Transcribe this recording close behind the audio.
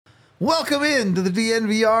Welcome in to the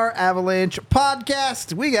DNVR Avalanche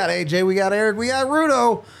podcast. We got AJ, we got Eric, we got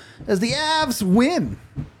Rudo as the Avs win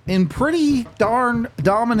in pretty darn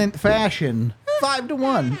dominant fashion,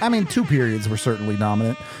 5-1. I mean, 2 periods were certainly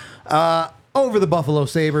dominant. Over the Buffalo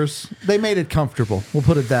Sabres. They made it comfortable. We'll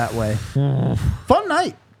put it that way. Fun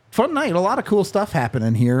night. Fun night. A lot of cool stuff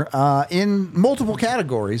happening here in multiple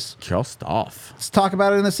categories. Just off. Let's talk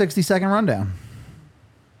about it in the 60-second rundown.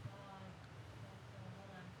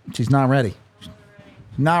 She's not ready.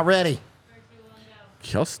 Not ready.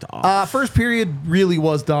 Just off. First period really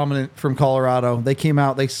was dominant from Colorado. They came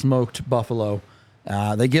out, they smoked Buffalo.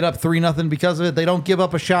 They get up 3-0 because of it. They don't give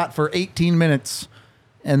up a shot for 18 minutes,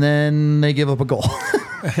 and then they give up a goal.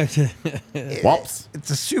 Whoops. It's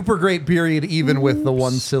a super great period, even with the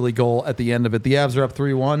one silly goal at the end of it. The Avs are up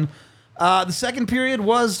 3-1. The second period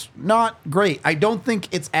was not great. I don't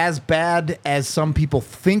think it's as bad as some people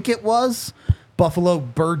think it was. Buffalo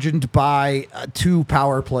burgeoned by 2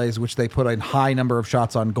 power plays, which they put a high number of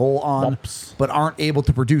shots on goal on, but aren't able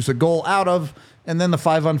to produce a goal out of. And then the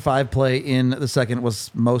 5-on-5 play in the second was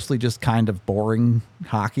mostly just kind of boring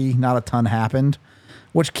hockey. Not a ton happened,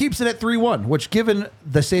 which keeps it at 3-1, which, given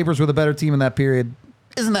the Sabres were the better team in that period,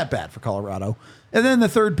 isn't that bad for Colorado. And then the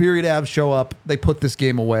third period, Avs show up. They put this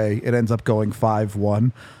game away. It ends up going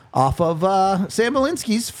 5-1 off of Sam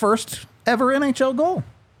Malinski's first ever NHL goal.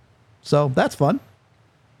 So that's fun.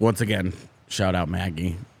 Once again, shout out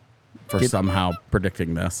Maggie for somehow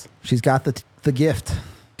predicting this. She's got the gift.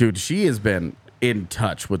 Dude, she has been in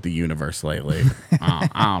touch with the universe lately.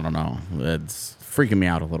 I don't know. It's freaking me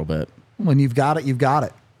out a little bit. When you've got it, you've got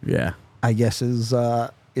it. Yeah. I guess is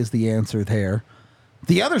the answer there.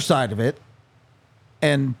 The other side of it,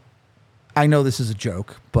 and I know this is a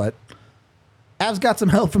joke, but Avs got some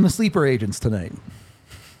help from the sleeper agents tonight.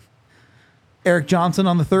 Eric Johnson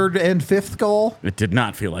on the 3rd and 5th goal. It did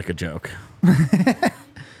not feel like a joke.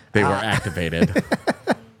 They were activated.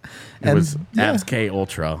 It was Avs K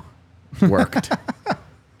Ultra. Worked.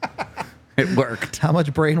 It worked. How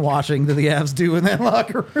much brainwashing do the Avs do in that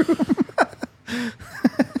locker room?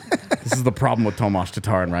 This is the problem with Tomas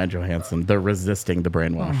Tatar and Ryan Johansson. They're resisting the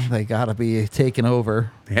brainwash. They got to be taken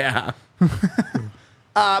over. Yeah.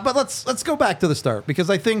 But let's go back to the start,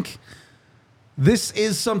 because I think this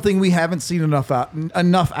is something we haven't seen enough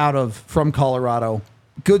out of from Colorado.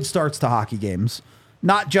 Good starts to hockey games.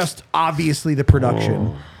 Not just obviously the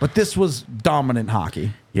production, but this was dominant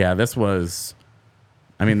hockey. Yeah, this was...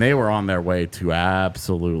 I mean, they were on their way to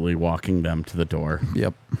absolutely walking them to the door.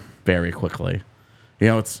 Yep. Very quickly. You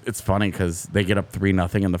know, it's funny because they get up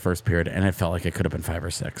 3-0 in the first period, and it felt like it could have been 5 or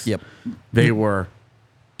 6. Yep. They were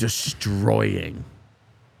destroying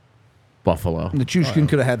Buffalo. Nichushkin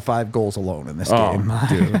could have had 5 goals alone in this game.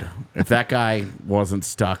 Dude. If that guy wasn't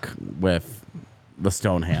stuck with the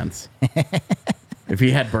stone hands, if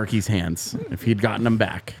he had Berkey's hands, if he'd gotten them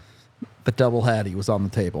back. The double hattie was on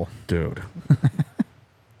the table. Dude.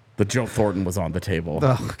 The Joe Thornton was on the table.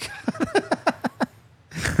 Oh,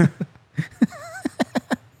 God.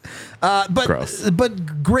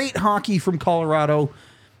 But great hockey from Colorado.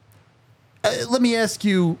 Let me ask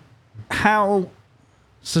you, how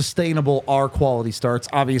sustainable are quality starts?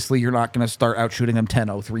 Obviously, you're not going to start out shooting them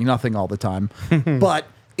 10-0, 3-0 all the time. But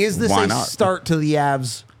is this start to the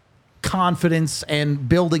Avs' confidence and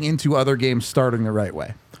building into other games starting the right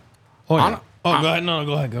way? Oh, yeah. Go ahead. No,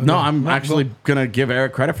 go ahead. No, I'm actually going to give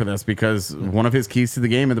Eric credit for this, because one of his keys to the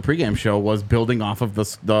game in the pregame show was building off of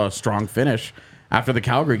the strong finish after the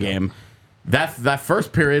Calgary game. That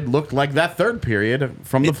first period looked like that third period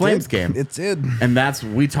from the Flames game. It did. And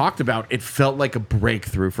we talked about, it felt like a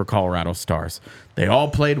breakthrough for Colorado Stars. They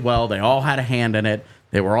all played well. They all had a hand in it.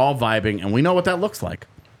 They were all vibing, and we know what that looks like.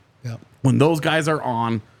 Yep. When those guys are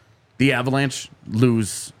on, the Avalanche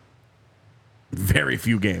lose very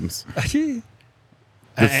few games.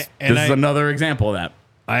 This is another example of that.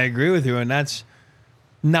 I agree with you, and that's...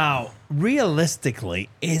 Now, realistically,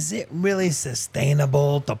 is it really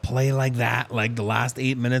sustainable to play like that, like the last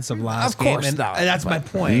 8 minutes of last game? Of course not. And that's my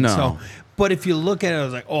point. No. So, but if you look at it,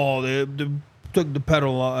 it's like, oh, they took the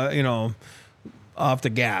pedal, off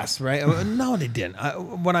the gas, right? No, they didn't.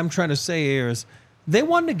 What I'm trying to say here is they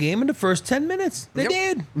won the game in the first 10 minutes. They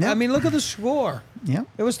did. Yep. I mean, look at the score. Yeah,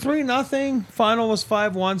 it was 3-0. Final was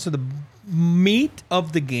 5-1. So the meat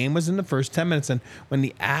of the game was in the first 10 minutes. And when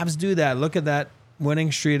the Avs do that, look at that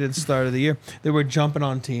winning streak at the start of the year. They were jumping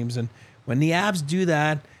on teams, and when the Avs do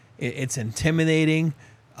that, it's intimidating.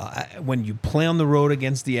 When you play on the road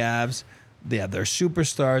against the Avs, they have their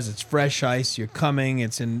superstars. It's fresh ice. You're coming.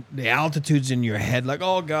 It's in the altitude's in your head. Like,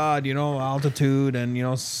 oh God, altitude,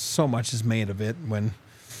 and so much is made of it. When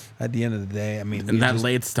at the end of the day, I mean, And that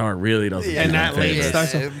late start really doesn't. and do that them late favors. start.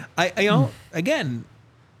 So I you know, again,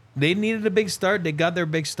 they needed a big start. They got their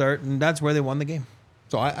big start, and that's where they won the game.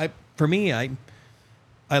 So for me, I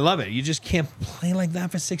love it. You just can't play like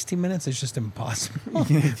that for 60 minutes. It's just impossible.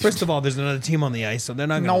 First of all, there's another team on the ice, so they're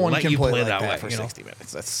not No going to one let can you play play like that that way for you know? 60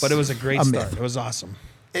 minutes. That's But it was a great a start. myth. It was awesome.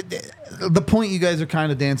 The point you guys are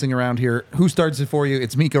kind of dancing around here. Who starts it for you?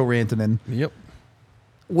 It's Mikko Rantanen Yep.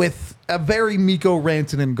 with a very Mikko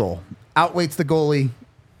Rantanen goal. Outweights the goalie,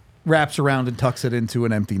 wraps around and tucks it into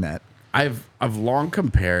an empty net. I've long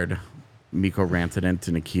compared Mikko Rantanen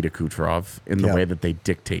to Nikita Kucherov in the Yeah. way that they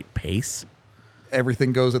dictate pace.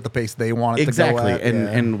 Everything goes at the pace they want it Exactly, to go at. and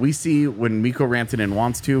Yeah. and we see when Mikko Rantanen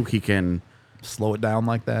wants to, he can, slow it down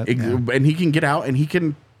like that. Yeah. and he can get out and he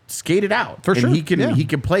can skate it out For and sure, He can yeah. he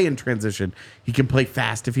can play in transition. He can play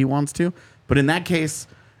fast if he wants to. But in that case,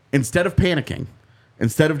 instead of panicking,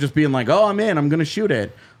 instead of just being like, "Oh, I'm in, I'm going to shoot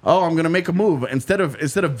it. Oh, I'm going to make a move," instead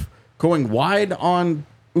of going wide on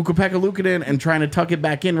Ukko-Pekka Luukkonen and trying to tuck it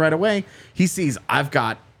back in right away, he sees I've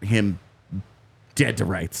got him dead to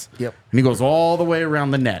rights. Yep. And he goes all the way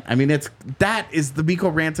around the net. I mean, that is the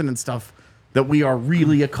Mikko Rantanen stuff that we are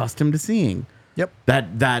really accustomed to seeing. Yep.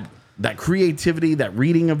 That creativity, that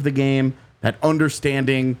reading of the game, that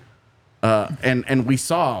understanding, and we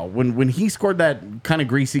saw when he scored that kind of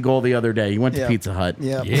greasy goal the other day. He went to Yeah. Pizza Hut.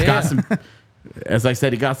 Yeah. He got some. As I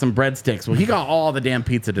said, he got some breadsticks. Well, he got all the damn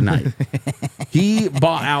pizza tonight. He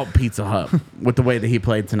bought out Pizza Hut with the way that he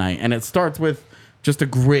played tonight, and it starts with just a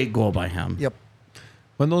great goal by him. Yep.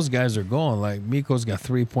 When those guys are going, like Mikko's got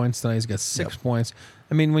 3 points tonight, he's got 6 points.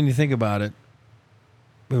 I mean, when you think about it,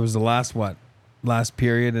 it was the last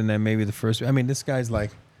period, and then maybe the first. I mean, this guy's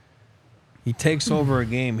like, he takes over a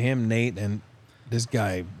game. Him, Nate, and this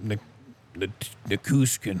guy,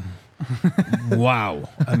 Nikuskin. Wow.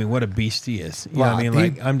 I mean, what a beast he is. You know what I mean? Wow,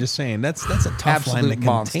 Like, I'm just saying, that's a tough line to Absolute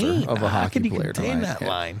monster contain. of a How hockey can you player contain tonight. that Yeah.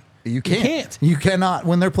 line? You can't. You cannot.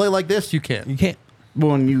 When they're play like this, you can't. You can't.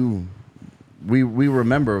 Well, and we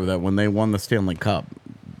remember that when they won the Stanley Cup,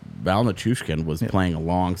 Val Nichushkin was playing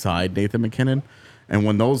alongside Nathan McKinnon. And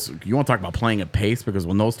when you want to talk about playing at pace, because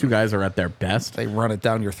when those two guys are at their best, They run it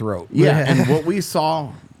down your throat. yeah. And what we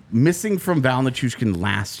saw missing from Val Nichushkin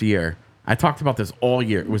last year, I talked about this all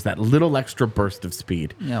year. It was that little extra burst of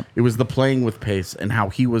speed. Yep. It was the playing with pace and how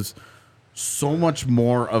he was so much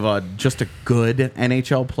more of just a good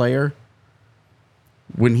NHL player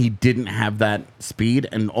when he didn't have that speed.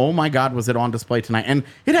 And oh my God, was it on display tonight? And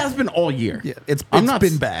it has been all year. Yeah, it's I'm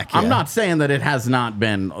been back, I'm yeah. not saying that it has not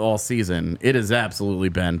been all season. It has absolutely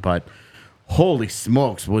been, but holy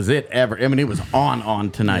smokes, was it ever? I mean, it was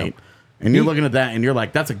on tonight. Yep. And you're looking at that and you're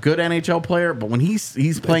like, that's a good NHL player, but when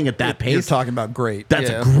he's playing at that pace, You're talking about great. that's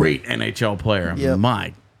Yeah. a great NHL player. Yep.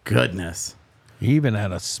 My goodness. He even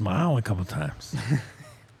had a smile a couple times.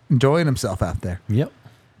 Enjoying himself out there. Yep.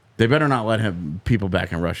 They better not let people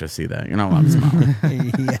back in Russia see that. You're not allowed to smile.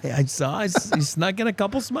 Yeah, I saw. He snuck in a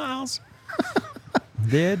couple smiles.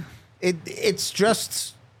 Did. It's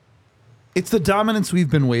the dominance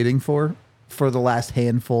we've been waiting for the last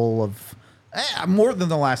handful of more than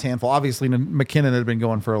the last handful. Obviously, McKinnon had been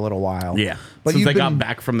going for a little while. Yeah. but Since they you've got been,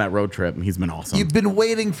 back from that road trip, he's been awesome. you've been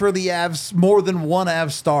waiting for the Avs, more than one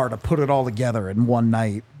Avs star, to put it all together in one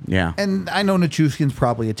night. Yeah. And I know Nichushkin's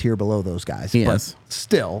probably a tier below those guys, He but is.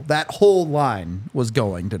 still, that whole line was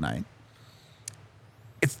going tonight.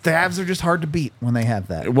 The Avs are just hard to beat when they have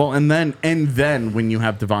that. Well, and then when you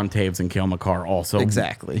have Devon Taves and Cale Makar also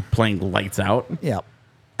Exactly. playing lights out. Yep.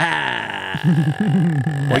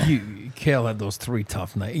 Well, Kale had those 3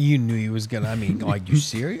 tough nights. You knew he was gonna. I mean, like, you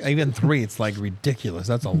serious? Even 3, it's like ridiculous.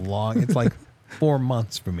 That's a long. It's like 4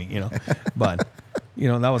 months for me, But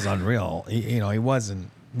that was unreal. He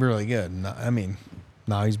wasn't really good. And, I mean,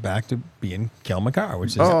 now he's back to being Kale Makar,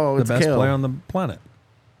 which is the it's best Kale. player on the planet.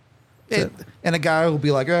 And a guy will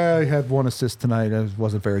be like, I had 1 assist tonight. It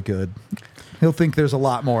wasn't very good. He'll think there's a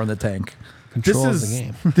lot more in the tank. Controls the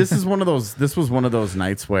game. This was one of those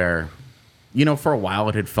nights where, for a while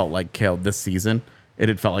it had felt like this season, it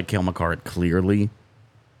had felt like Cale Makar had clearly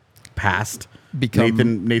passed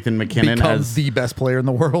Nathan McKinnon Become as the best player in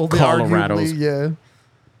the world. Colorado's arguably, yeah.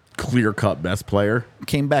 clear-cut best player.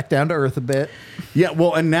 Came back down to earth a bit. Yeah,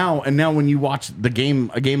 well, and now when you watch a game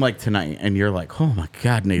like tonight, and you're like, oh my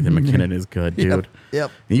God, Nathan McKinnon is good, dude.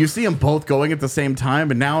 Yep. And you see them both going at the same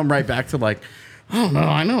time, and now I'm right back to like, oh no,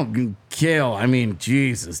 I know Kale. I mean,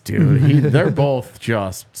 Jesus, dude, they're both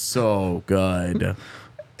just so good.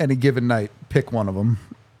 Any given night, pick one of them.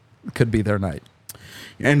 Could be their night.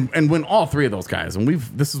 And when all 3 of those guys, and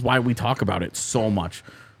this is why we talk about it so much.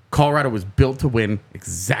 Colorado was built to win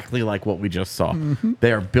exactly like what we just saw.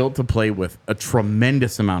 They are built to play with a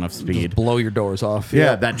tremendous amount of speed. Just blow your doors off.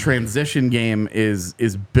 Yeah, that transition game is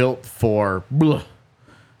built for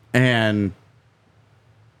and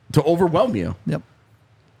to overwhelm you. Yep.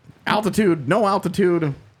 Altitude, no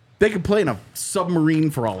altitude. They could play in a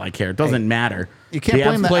submarine for all I care. It doesn't matter. You can't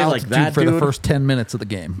blame the play altitude for the first 10 minutes of the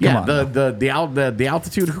game. Come on. The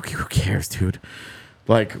altitude. Who cares, dude?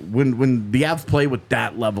 Like when the Avs play with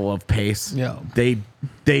that level of pace, they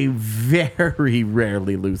very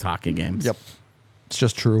rarely lose hockey games. Yep, it's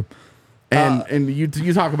just true. And you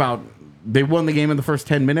talk about they won the game in the first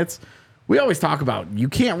 10 minutes. We always talk about you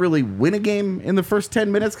can't really win a game in the first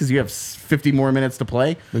 10 minutes because you have 50 more minutes to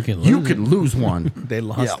play. You can lose one. They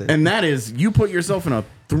lost it. And that is, you put yourself in a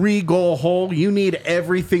 3-goal hole. You need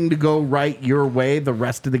everything to go right your way the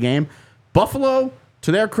rest of the game. Buffalo,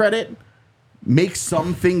 to their credit, make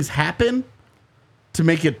some things happen to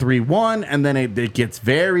make it 3-1, and then it gets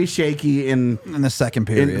very shaky in the second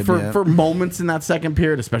period for moments in that second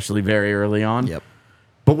period, especially very early on. Yep.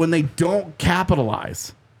 But when they don't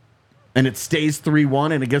capitalize and it stays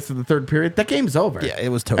 3-1 and it gets to the third period, that game's over. Yeah, it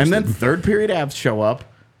was toasted. And then third period Avs show up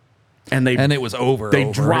and it was over.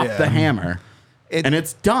 They drop the hammer and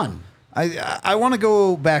it's done. I want to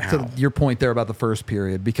go back to your point there about the first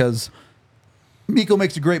period because Mikko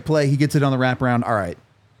makes a great play. He gets it on the wraparound. All right.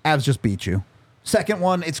 Avs just beat you. Second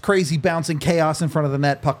one, it's crazy bouncing chaos in front of the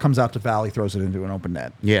net. Puck comes out to Valley, throws it into an open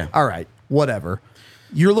net. Yeah. All right. Whatever.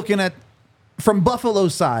 You're looking at, from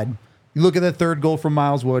Buffalo's side, you look at that third goal from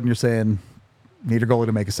Miles Wood and you're saying, need your goalie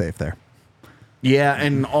to make a save there. Yeah.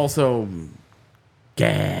 And also,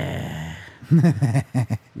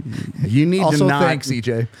 you need also, to not. thanks,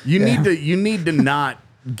 EJ. You need to not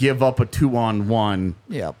give up a 2-on-1.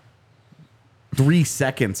 Yep. 3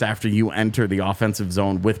 seconds after you enter the offensive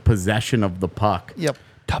zone with possession of the puck. Yep.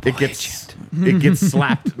 It gets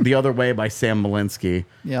slapped the other way by Sam Malinski.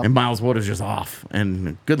 Yep. And Miles Wood is just off.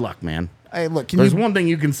 And good luck, man. Hey, look, there's one thing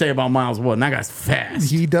you can say about Miles Wood, and that guy's fast.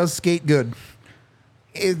 He does skate good.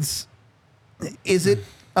 Is it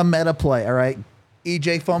a meta play, all right?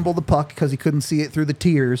 EJ fumbled the puck because he couldn't see it through the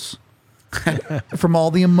tears from all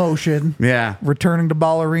the emotion. Yeah. Returning to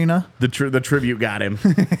Ballerina. The tribute got him.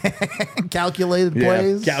 Calculated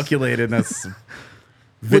plays. Calculatedness.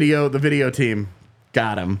 The video team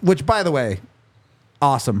got him. Which, by the way,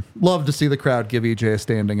 awesome. Love to see the crowd give EJ a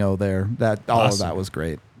standing O there. All of that was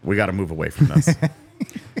great. We got to move away from this.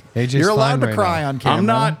 AJ's You're allowed to right cry now. on camera. I'm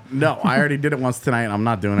not. No, I already did it once tonight. And I'm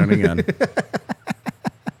not doing it again.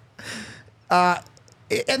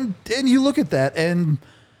 And you look at that, and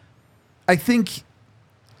I think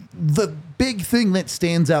the big thing that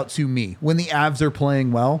stands out to me when the Avs are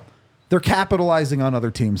playing well, they're capitalizing on other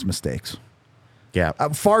teams' mistakes. Yeah.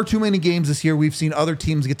 Far too many games this year, we've seen other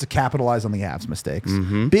teams get to capitalize on the Avs' mistakes.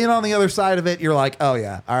 Mm-hmm. Being on the other side of it, you're like, oh,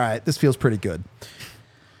 yeah, all right, this feels pretty good.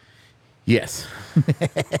 Yes.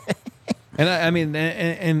 And I mean,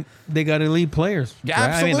 and they got elite players. Yeah, right?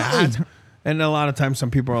 absolutely. I mean, and a lot of times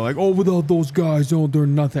some people are like, oh, without those guys, oh, they're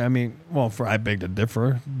nothing. I mean, well, I beg to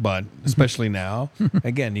differ, but especially now.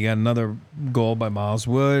 Again, you got another goal by Miles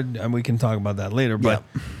Wood, and we can talk about that later. But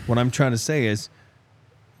what I'm trying to say is,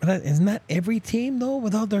 isn't that every team, though?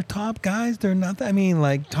 Without their top guys, they're nothing. I mean,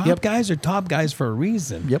 like, top guys are top guys for a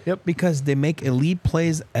reason. Yep. Because they make elite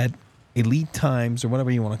plays at elite times, or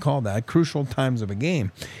whatever you want to call that, crucial times of a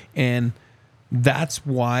game. And that's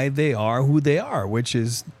why they are who they are, which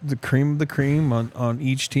is the cream of the cream on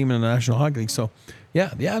each team in the National Hockey League. So,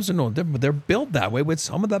 yeah, the Avs are no different, but they're built that way with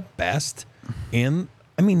some of the best in.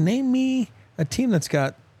 I mean, name me a team that's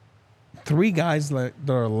got 3 guys that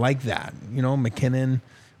are like that. You know, McKinnon,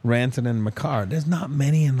 Rantanen, and Makar. There's not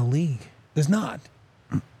many in the league. There's not.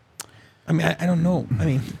 I mean, I don't know. I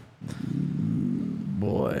mean,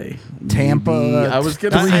 boy, Tampa. I was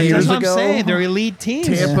going to say 3 years that's what I'm ago. saying. They're elite teams.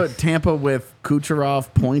 Tampa with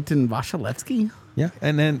Kucherov, Point, and Vasilevsky. Yeah,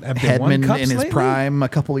 and then have they won Hedman cups in his lately? prime a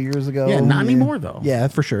couple of years ago. Yeah, not anymore though. Yeah,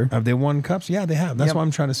 for sure. Have they won cups? Yeah, they have. That's Yep. what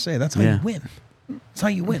I'm trying to say. That's how Yeah. you win. That's how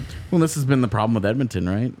you win. Well, this has been the problem with Edmonton,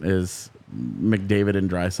 right? Is McDavid and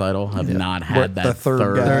Draisaitl have not had The that third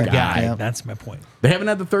third guy. Third guy. guy. Yeah. That's my point. They haven't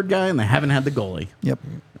had the third guy, and they haven't had the goalie. Yep.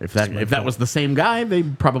 If that was the same guy, they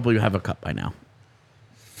probably have a cup by now.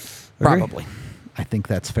 Probably. I think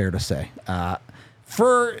that's fair to say.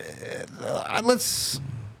 Let's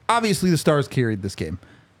obviously the Stars carried this game.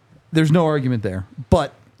 There's no argument there.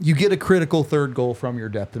 But you get a critical third goal from your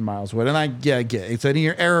depth in Miles Wood, and I get it. It's an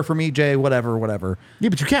error from EJ, whatever. Yeah,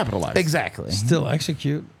 but you capitalized. Exactly. Still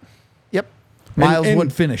execute. Yep. Miles And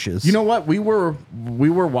Wood finishes. You know what? We were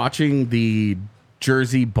watching the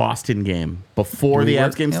Jersey Boston game before the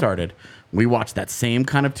Avs game started. We watched that same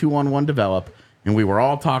kind of 2-on-1 develop, and we were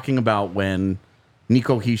all talking about when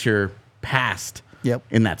Nico Hischier passed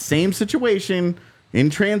in that same situation in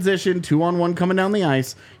transition, 2-on-1 coming down the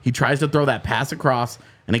ice. He tries to throw that pass across,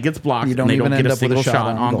 and it gets blocked, and they don't get a single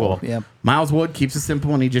shot on goal. Yep. Miles Wood keeps it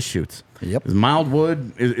simple, and he just shoots. Yep. Is Miles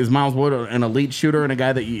Wood an elite shooter and a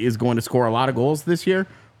guy that is going to score a lot of goals this year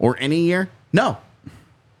or any year? No.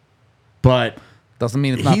 But doesn't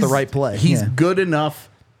mean it's not the right play. He's good enough.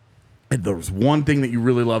 And there's one thing that you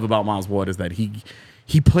really love about Miles Wood is that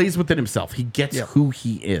he plays within himself. He gets who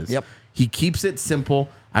he is. Yep. He keeps it simple.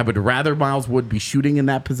 I would rather Miles Wood be shooting in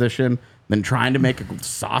that position than trying to make a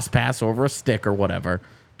sauce pass over a stick or whatever.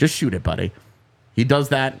 Just shoot it, buddy. He does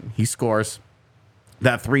that. He scores.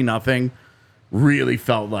 That 3-0 really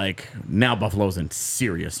felt like now Buffalo's in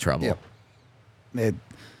serious trouble. Yep.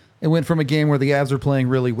 It went from a game where the Avs are playing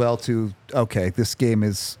really well to, okay, this game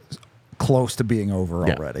is close to being over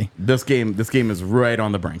already. This game is right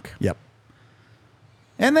on the brink. Yep.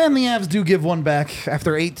 And then the Avs do give one back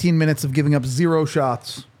after 18 minutes of giving up 0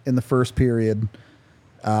 shots in the first period.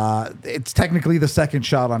 It's technically the second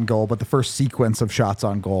shot on goal, but the first sequence of shots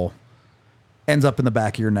on goal ends up in the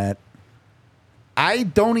back of your net. I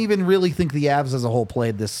don't even really think the Avs as a whole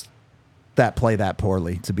played that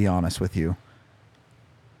poorly, to be honest with you.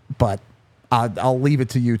 But I'll leave it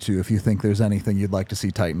to you two if you think there's anything you'd like to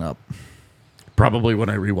see tighten up. Probably when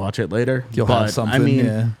I rewatch it later. You'll have something. I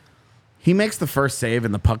mean, he makes the first save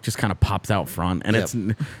and the puck just kind of pops out front. And it's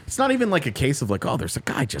not even like a case of like, oh, there's a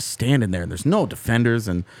guy just standing there and there's no defenders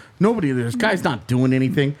and there's guys not doing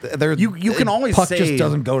anything. You can always puck say just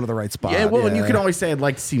doesn't go to the right spot. Yeah, well, and you can always say I'd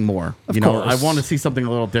like to see more. Of course. I want to see something a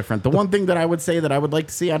little different. The one thing that I would say that I would like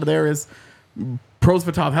to see out of there is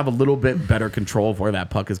Prosvetov have a little bit better control of where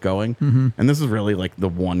that puck is going. Mm-hmm. And this is really like the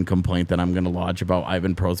one complaint that I'm going to lodge about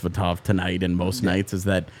Ivan Prosvetov tonight and most nights is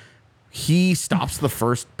that he stops the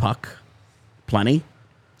first puck plenty.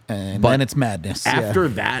 And then it's madness. After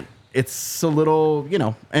that, it's a little,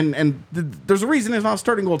 there's a reason he's not a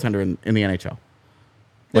starting goaltender in the NHL.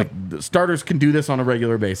 Like, the starters can do this on a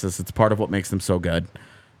regular basis. It's part of what makes them so good.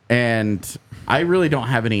 And I really don't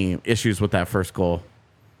have any issues with that first goal.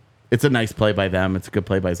 It's a nice play by them. It's a good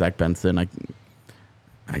play by Zach Benson. I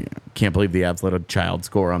can't believe the Avs let a child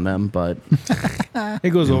score on them, but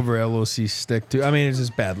it goes over LOC's stick too. I mean, it's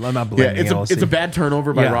just bad. I'm not blaming LOC. It's a bad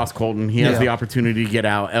turnover by Ross Colton. He has the opportunity to get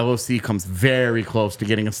out. LOC comes very close to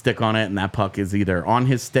getting a stick on it, and that puck is either on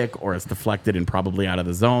his stick or it's deflected and probably out of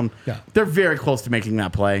the zone. Yeah. They're very close to making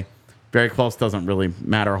that play. Very close doesn't really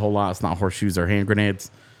matter a whole lot. It's not horseshoes or hand grenades.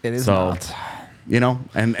 It is not.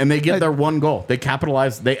 And they get their one goal. They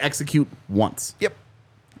capitalize. They execute once. Yep.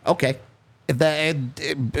 Okay. If that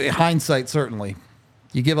hindsight, certainly,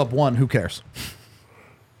 you give up one. Who cares?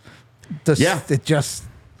 It just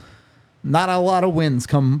not a lot of wins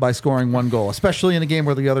come by scoring one goal, especially in a game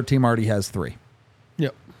where the other team already has 3.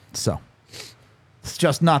 Yep. So it's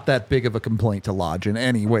just not that big of a complaint to lodge in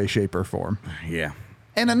any way, shape, or form. Yeah.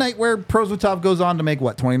 And a night where Prosvetov goes on to make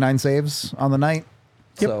 29 saves on the night.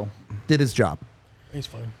 Yep. So did his job. He's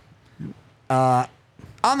fine.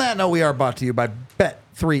 On that note, we are brought to you by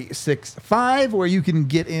Bet365, where you can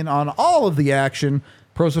get in on all of the action.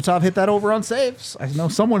 Prosvetov hit that over on saves. I know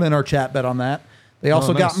someone in our chat bet on that. They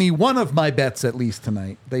also got me one of my bets at least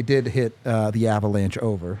tonight. They did hit the Avalanche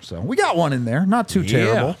over. So we got one in there. Not too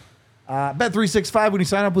terrible. Bet365, when you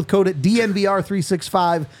sign up with code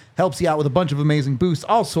DNVR365, helps you out with a bunch of amazing boosts,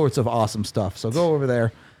 all sorts of awesome stuff. So go over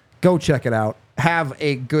there. Go check it out. Have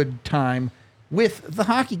a good time with the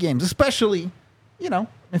hockey games, especially,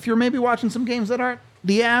 if you're maybe watching some games that aren't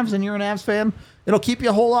the Avs and you're an Avs fan, it'll keep you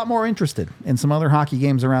a whole lot more interested in some other hockey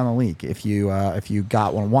games around the league. If you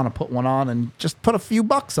got one, want to put one on and just put a few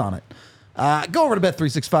bucks on it. Go over to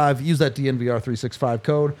Bet365, use that DNVR365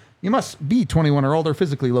 code. You must be 21 or older,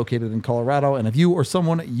 physically located in Colorado, and if you or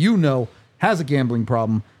someone you know has a gambling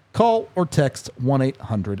problem, call or text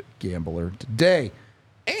 1-800-GAMBLER today.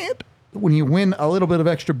 And when you win a little bit of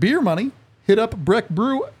extra beer money, hit up Breck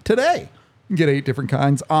Brew today. You can get 8 different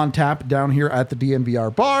kinds on tap down here at the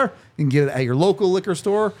DNVR bar. You can get it at your local liquor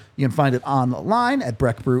store. You can find it online at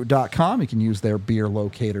breckbrew.com. You can use their beer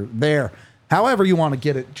locator there. However you want to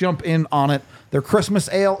get it, jump in on it. Their Christmas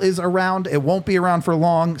ale is around. It won't be around for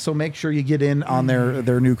long, so make sure you get in on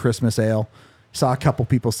their new Christmas ale. Saw a couple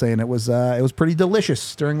people saying it was pretty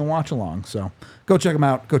delicious during the watch along. So go check them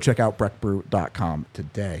out. Go check out breckbrew.com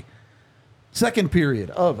today. Second period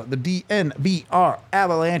of the DNVR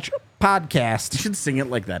Avalanche podcast. You should sing it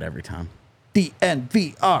like that every time.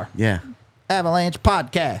 DNVR. Yeah. Avalanche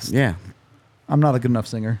podcast. Yeah. I'm not a good enough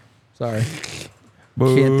singer. Sorry.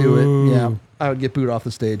 Can't do it. Yeah, I would get booed off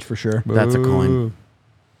the stage for sure. That's a coin.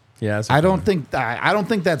 Yeah, I don't think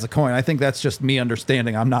that's a coin. I think that's just me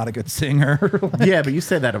understanding I'm not a good singer. Yeah, but you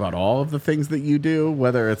say that about all of the things that you do,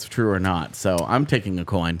 whether it's true or not. So I'm taking a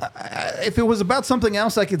coin. If it was about something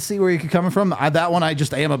else, I could see where you could come from. That one, I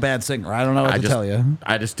just am a bad singer. I don't know what to tell you.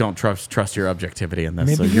 I just don't trust your objectivity in this.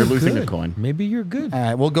 Maybe so you're losing good. a coin. Maybe you're good. All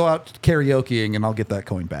right, we'll go out karaokeing and I'll get that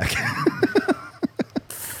coin back.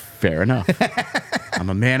 Fair enough.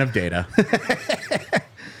 I'm a man of data.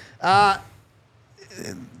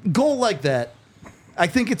 Goal like that, I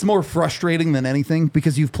think it's more frustrating than anything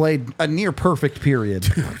because you've played a near perfect period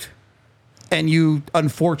and you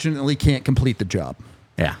unfortunately can't complete the job.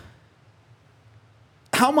 Yeah.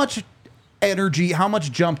 How much energy, how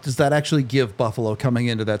much jump does that actually give Buffalo coming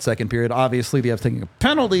into that second period? Obviously, they have taking a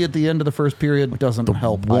penalty at the end of the first period doesn't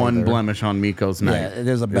help. One either. blemish on Mikko's night. Yeah, it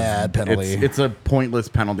is a bad penalty. It's a pointless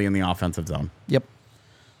penalty in the offensive zone. Yep.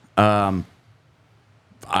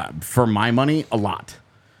 For my money, a lot.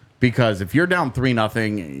 Because if you're down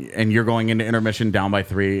 3-0 and you're going into intermission down by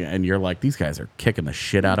 3 and you're like, these guys are kicking the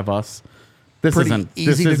shit out of us. This Pretty isn't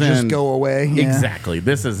easy to just go away. Yeah. Exactly.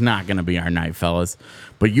 This is not going to be our night, fellas.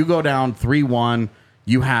 But you go down 3-1.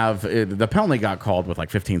 You have the penalty got called with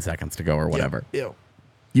like 15 seconds to go or whatever. Yep.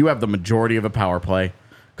 You have the majority of a power play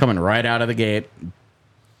coming right out of the gate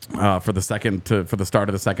for the start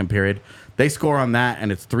of the second period. They score on that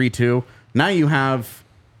and it's 3-2. Now you have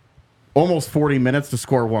almost 40 minutes to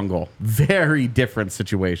score one goal. Very different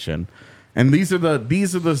situation. And these are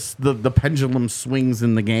the pendulum swings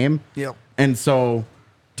in the game. Yep. And so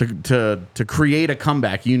to create a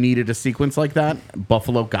comeback, you needed a sequence like that.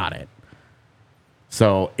 Buffalo got it.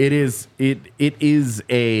 So it is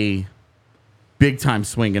a big time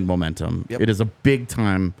swing in momentum. Yep. It is a big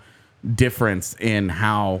time difference in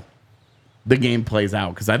how the game plays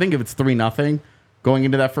out. Because I think if it's 3-0 going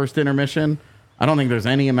into that first intermission, I don't think there's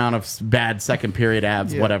any amount of bad second period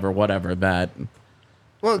abs, whatever that.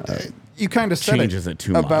 Well, you kind of said changes it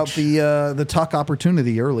too about much. the Tuck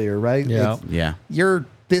opportunity earlier, right? Yeah. Yeah. You're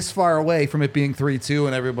this far away from it being 3-2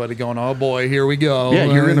 and everybody going, "Oh boy, here we go." Yeah,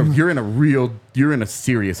 you're in a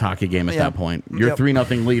serious hockey game at that point. Your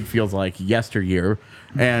 3-0 lead feels like yesteryear,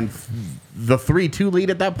 and the 3-2 lead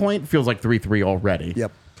at that point feels like 3-3 already.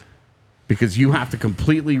 Yep. Because you have to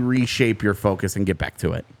completely reshape your focus and get back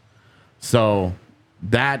to it. So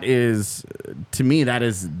that is, to me, that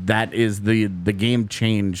is the game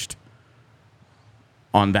changed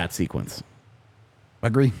on that sequence.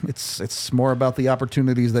 Agree. It's more about the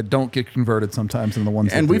opportunities that don't get converted sometimes than the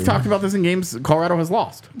ones. And that we've do. talked about this in games Colorado has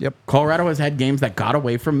lost. Yep. Colorado has had games that got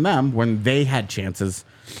away from them when they had chances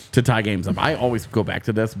to tie games up. I always go back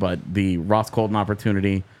to this, but the Ross Colton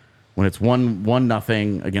opportunity when it's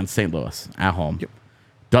 1-0 against St. Louis at home. Yep.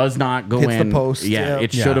 Does not go Hits in. the post. Yeah, Yep.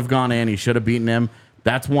 it should have gone in. He should have beaten him.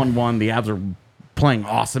 That's 1-1. The Avs are playing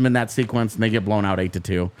awesome in that sequence, and they get blown out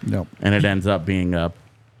 8-2. Nope. And it ends up being a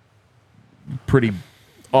pretty.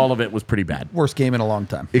 All of it was pretty bad. Worst game in a long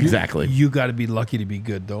time. Exactly. You got to be lucky to be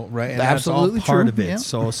good, though, right? And Absolutely that's all part true, of it. yeah.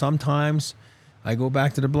 So sometimes I go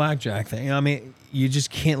back to the blackjack thing. I mean, you just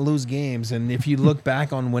can't lose games. And if you look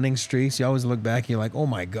back on winning streaks, you always look back. You're like, oh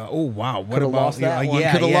my god, oh wow, what Coulda about lost that one.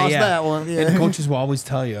 Yeah, Coulda yeah, lost yeah. that one. Yeah. And coaches will always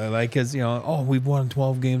tell you, like, because oh, we've won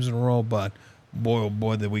 12 games in a row, but boy, oh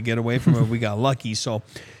boy, did we get away from it? We got lucky. So,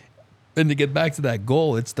 and to get back to that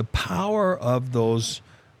goal, it's the power of those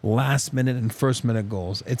last minute and first minute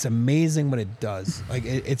goals. It's amazing what it does. Like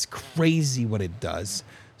it's crazy what it does.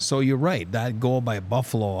 So you're right. That goal by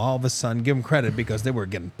Buffalo, all of a sudden, give them credit because they were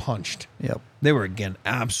getting punched. Yep. They were getting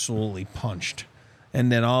absolutely punched.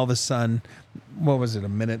 And then all of a sudden, what was it, a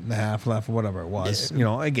minute and a half left or whatever it was.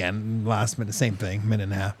 Again, last minute, same thing, minute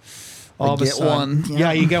and a half. All of a get sudden, one.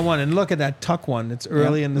 yeah, you get one. And look at that Tuck one. It's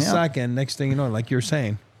early in the Yep. second. Next thing you know, like you're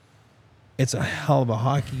saying, it's a hell of a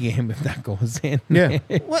hockey game if that goes in. Yeah.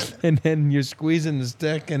 What? And then you're squeezing the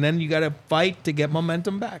stick, and then you got to fight to get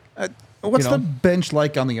momentum back. What's You know? the bench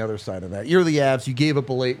like on the other side of that? You're the Avs. You gave up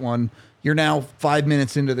a late one. You're now 5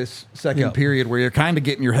 minutes into this second Yeah. period where you're kind of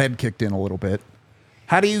getting your head kicked in a little bit.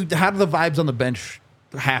 How do the vibes on the bench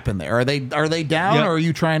happen there? Are they down, Yeah. or are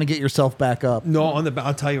you trying to get yourself back up? No,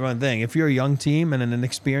 I'll tell you one thing. If you're a young team and an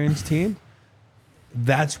inexperienced team,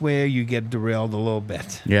 that's where you get derailed a little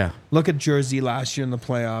bit. Yeah. Look at Jersey last year in the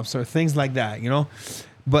playoffs or things like that,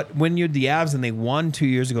 But when you're the Avs and they won 2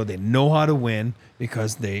 years ago, they know how to win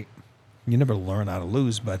because you never learn how to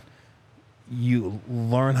lose, but you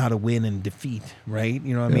learn how to win and defeat, right?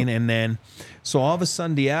 You know what I mean? And then, so all of a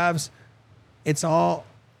sudden the Avs, it's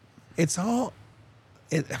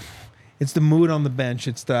It's the mood on the bench.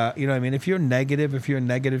 It's the, you know what I mean? If you're negative, if you're a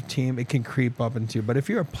negative team, it can creep up into you. But if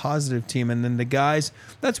you're a positive team, and then the guys,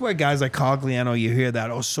 that's where guys like Cogliano, you hear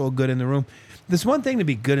that, oh, so good in the room. There's one thing to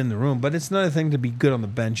be good in the room, but it's another thing to be good on the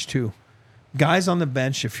bench too. Guys on the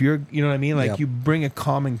bench, if you're, you know what I mean? Like you bring a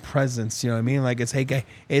calming presence, you know what I mean? Like it's, hey, guy,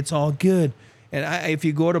 it's all good. And if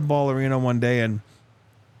you go to Ball Arena one day and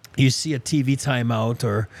you see a TV timeout,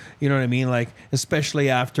 or, you know what I mean? Like, especially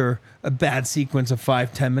after a bad sequence of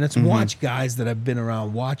 5-10 minutes, watch guys that have been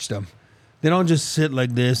around, watch them. They don't just sit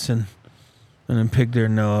like this and then pick their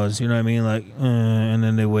nose, you know what I mean? Like, and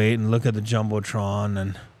then they wait and look at the Jumbotron.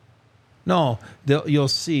 And no, you'll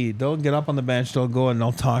see, they'll get up on the bench, they'll go and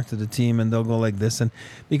they'll talk to the team, and they'll go like this. And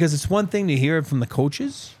because it's one thing to hear it from the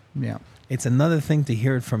coaches. Yeah. It's another thing to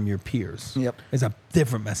hear it from your peers. Yep. It's a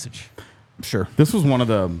different message. Sure. This was one of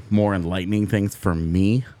the more enlightening things for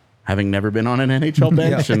me, having never been on an NHL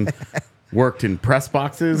bench and worked in press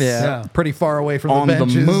boxes. Yeah. Pretty far away from On the the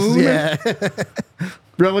benches. moon? Yeah.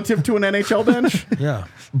 Relative to an NHL bench. Yeah.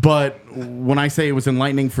 But when I say it was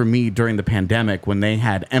enlightening for me during the pandemic, when they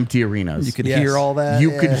had empty arenas, You could hear all that.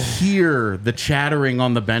 you could hear the chattering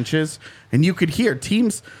on the benches, and you could hear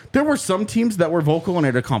teams. There were some teams that were vocal and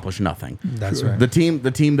it accomplished nothing. That's right. The team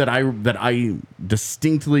that I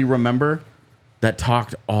distinctly remember that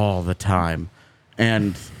talked all the time,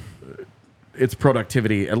 and its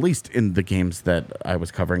productivity, at least in the games that I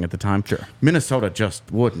was covering at the time. Sure. Minnesota just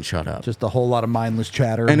wouldn't shut up. Just a whole lot of mindless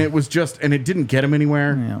chatter. And it was just, and it didn't get them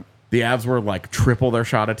anywhere. Yeah. The Avs were like triple their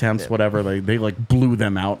shot attempts, whatever. They like blew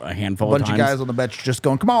them out a handful bunch of times. of guys on the bench just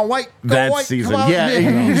going, come on, White. Go, That White. season, Come on.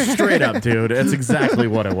 yeah, straight up, dude. That's exactly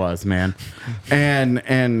what it was, man.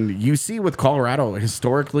 And you see with Colorado,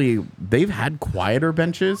 historically, they've had quieter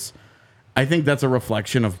benches. I think that's a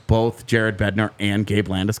reflection of both Jared Bednar and Gabe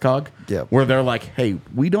Landeskog, Yep. where they're like, hey,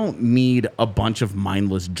 we don't need a bunch of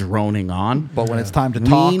mindless droning on. But when it's time to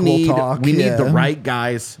talk, we'll talk. We need Yeah. the right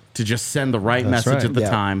guys to just send the right That's message right. at the Yeah.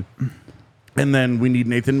 time. And then we need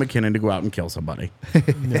Nathan McKinnon to go out and kill somebody.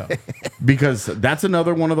 Yeah. Because that's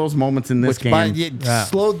another one of those moments in this Which by, game. you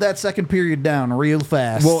slowed that second period down real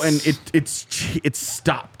fast. Well, and it's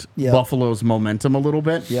stopped Yep. Buffalo's momentum a little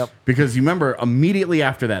bit. Yep. Because you remember, immediately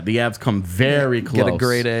after that, the Avs come very close get a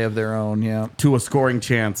grade A of their own. Yeah. to a scoring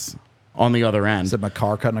chance on the other end. Is it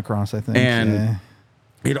McCarr cutting across, I think? And Yeah.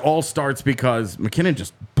 it all starts because McKinnon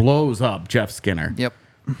just blows up Jeff Skinner. Yep.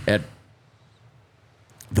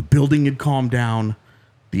 The building had calmed down.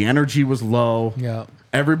 The energy was low. Yeah.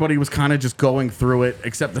 Everybody was kind of just going through it,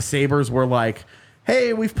 except the Sabres were like,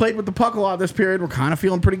 hey, we've played with the puck a lot this period. We're kind of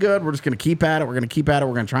feeling pretty good. We're just going to keep at it. We're going to keep at it.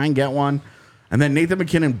 We're going to try and get one. And then Nathan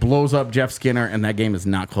McKinnon blows up Jeff Skinner, and that game is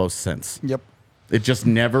not close since. Yep. It just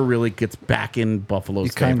never really gets back in Buffalo's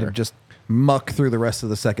You kind favor. of just muck through the rest of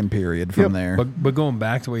the second period from there. But going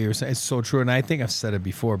back to what you were saying, it's so true. And I think I've said it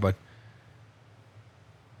before, but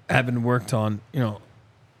having worked on,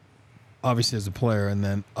 obviously as a player, and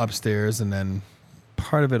then upstairs, and then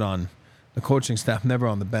part of it on the coaching staff, never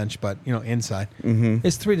on the bench, but inside.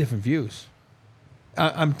 It's three different views.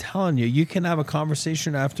 I'm telling you, you can have a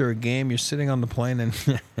conversation after a game. You're sitting on the plane,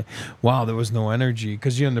 and wow, there was no energy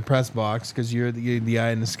because you're in the press box, because you're the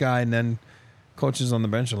eye in the sky, and then coaches on the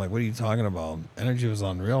bench are like, "What are you talking about? Energy was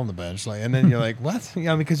unreal on the bench." Like, and then you're like, "What?"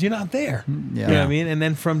 Because you're not there. Yeah. You know what I mean? And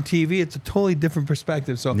then from TV, it's a totally different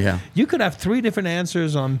perspective. So Yeah. you could have three different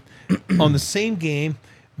answers on the same game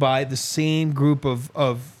by the same group of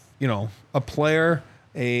a player,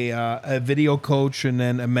 a video coach, and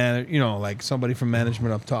then a man, like somebody from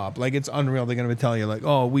management up top. Like, it's unreal. They're gonna tell you like,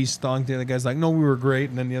 "Oh, we stunk." The other guy's like, "No, we were great,"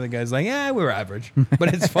 and then the other guy's like, "Yeah, we were average."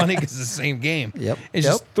 But it's funny because it's the same game. Yep. It's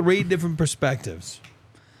Yep. just three different perspectives.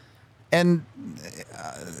 And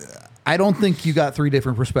I don't think you got three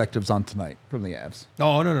different perspectives on tonight from the Avs.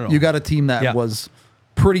 Oh, no. You got a team that Yeah. was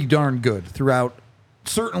pretty darn good throughout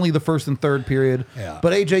certainly the first and third period. Yeah.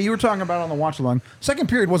 But AJ, you were talking about on the watch along, second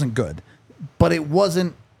period wasn't good, but it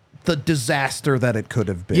wasn't the disaster that it could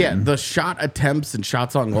have been. Yeah, the shot attempts and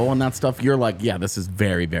shots on goal and that stuff, you're like, yeah, this is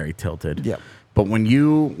very, very tilted. Yep. But when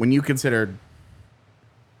you consider,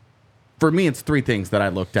 for me, it's three things that I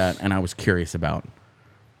looked at and I was curious about.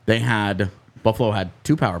 Buffalo had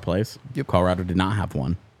 2 power plays. Yep. Colorado did not have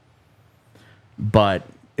one. But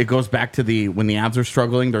it goes back to when the Avs are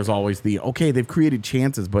struggling, there's always they've created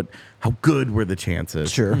chances, but how good were the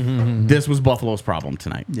chances? Sure. This was Buffalo's problem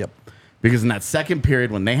tonight. Yep. Because in that second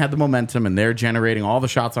period, when they had the momentum and they're generating all the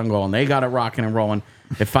shots on goal and they got it rocking and rolling,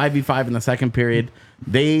 at 5v5 in the second period,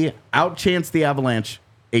 they outchanced the Avalanche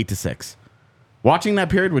 8-6. Watching that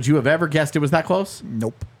period, would you have ever guessed it was that close?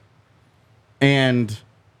 Nope. And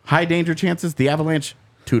high danger chances, the Avalanche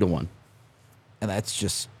 2-1. And that's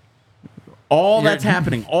just All that's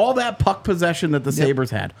happening, all that puck possession that the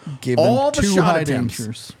Sabres had, Gave all them the 2 shot high attempts,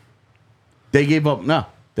 dangers. they gave up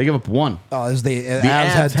 1. Oh, as the Avs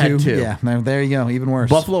Avs had 2. Yeah, there you go. Even worse.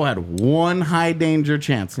 Buffalo had 1 high danger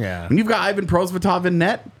chance. Yeah. When you've got Ivan Prosvetov in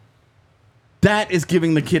net, that is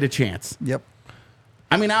giving the kid a chance. Yep.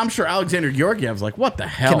 I mean, I'm sure Alexander Georgiev's like, what the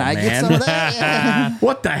hell, Can I man? get some of that? Yeah.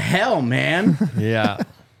 What the hell, man? Yeah.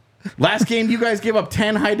 Last game, you guys gave up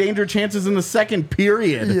 10 high danger chances in the second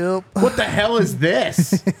period. Yep. What the hell is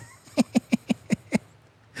this?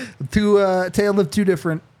 Tale of 2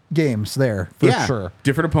 different games there, for sure.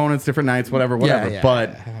 Different opponents, different nights, whatever. Yeah.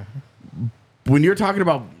 But when you're talking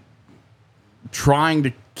about trying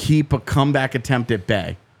to keep a comeback attempt at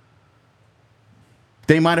bay,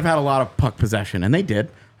 they might have had a lot of puck possession, and they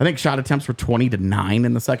did. I think shot attempts were 20-9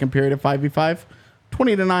 in the second period of 5v5.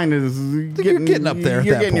 20-9 is getting up there at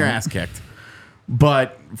You're that getting your point. ass kicked.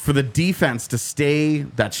 But for the defense to stay,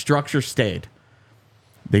 that structure stayed.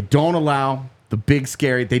 They don't allow the big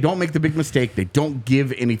scary. They don't make the big mistake. They don't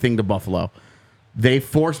give anything to Buffalo. They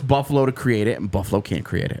force Buffalo to create it, and Buffalo can't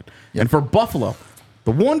create it. And for Buffalo,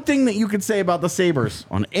 the one thing that you could say about the Sabres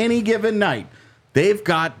on any given night, they've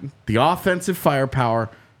got the offensive firepower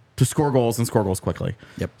to score goals and score goals quickly.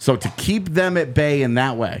 Yep. So to keep them at bay in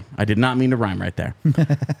that way, I did not mean to rhyme right there.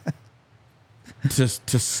 to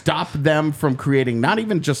stop them from creating not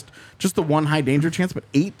even just the 1 high danger chance, but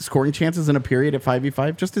 8 scoring chances in a period at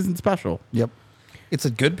 5v5 just isn't special. Yep. It's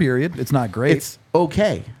a good period. It's not great. It's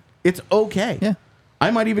okay. It's okay. Yeah.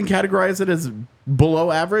 I might even categorize it as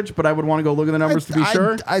below average, but I would want to go look at the numbers to be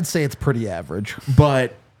sure. I'd say it's pretty average.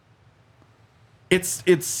 But it's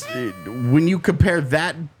when you compare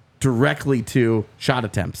that directly to shot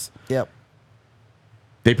attempts, Yep.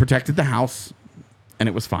 they protected the house, and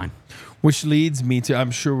it was fine. Which leads me to,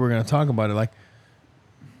 I'm sure we're going to talk about it, like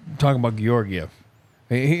talking about Georgiev.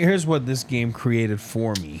 Here's what this game created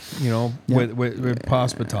for me, with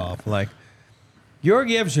Pospetov. Like,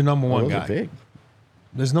 Georgiev's your number one Those are guy. big.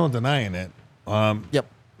 There's no denying it. Yep.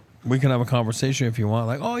 We can have a conversation if you want.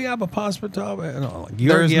 Like, oh, yeah, but Pospetov. No, like,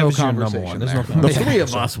 There's no Georgiev's your number conversation one. There's no there. The conversation. three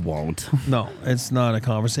of us won't. No, it's not a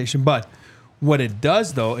conversation. But what it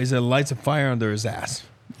does, though, is it lights a fire under his ass.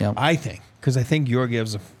 Yep. I think. Because I think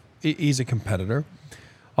Georgiev's he's a competitor.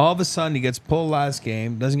 All of a sudden, he gets pulled last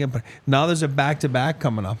game. Doesn't get. Now there's a back-to-back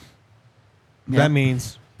coming up. Yep. That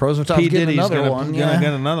means Prozotov's P. getting Diddy's another gonna, one. gonna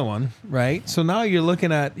get another one, right? So now you're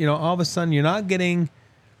looking at, all of a sudden, you're not getting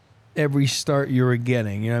every start you're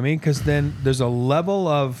getting. You know what I mean? Because then there's a level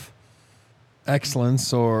of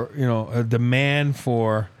excellence or, a demand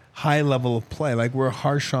for high level of play. Like we're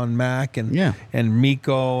harsh on Mac and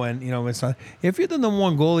Miko and, it's not. If you're the number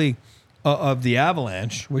one goalie of the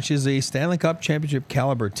Avalanche, which is a Stanley Cup championship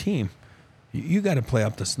caliber team, you got to play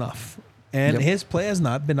up to snuff. And his play has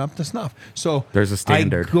not been up to snuff. So There's a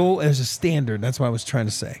standard. There's a standard. That's what I was trying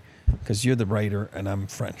to say. Because you're the writer and I'm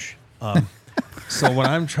French. So what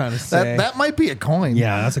I'm trying to say. That might be a coin.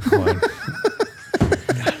 Yeah, that's a coin.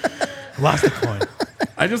 Lost the coin.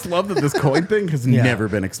 I just love that this coin thing has never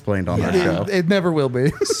been explained on that show. It never will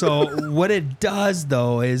be. So what it does,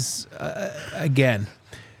 though, is, again,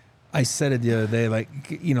 I said it the other day, like,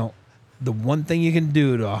 the one thing you can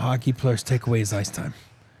do to a hockey player is take away his ice time.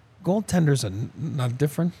 Goaltenders are not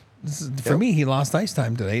different. For me, he lost ice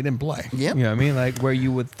time today. He didn't play. Yep. You know what I mean? Like where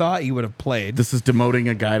you would thought he would have played. This is demoting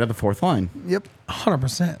a guy to the fourth line. Yep.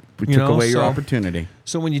 100%. We took away your opportunity.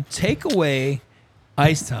 So when you take away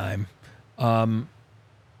ice time,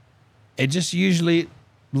 it just usually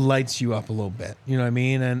lights you up a little bit. You know what I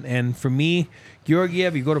mean? And for me,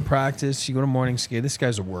 Georgiev, you go to practice, you go to morning skate. This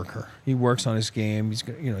guy's a worker. He works on his game. He's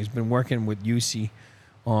been working with UC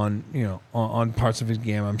on parts of his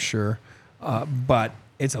game, I'm sure. But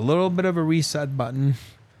it's a little bit of a reset button.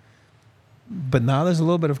 But now there's a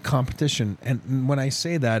little bit of competition. And when I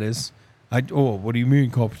say that is, what do you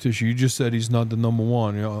mean competition? You just said he's not the number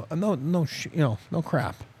one. No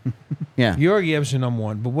crap. Yeah. Georgiev's your number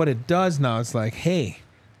one. But what it does now, it's like, hey,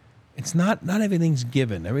 it's not everything's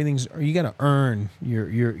given. You got to earn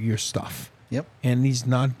your stuff. Yep. And he's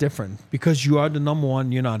not different. Because you are the number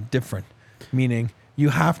one, you're not different. Meaning you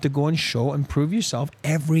have to go and show and prove yourself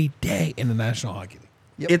every day in the National Hockey League.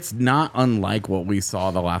 Yep. It's not unlike what we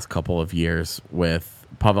saw the last couple of years with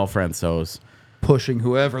Pavel Francouz. Pushing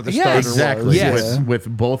whoever the starter Exactly. was. Yes. With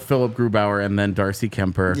both Philip Grubauer and then Darcy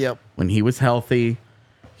Kemper. Yep. When he was healthy,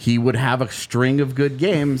 he would have a string of good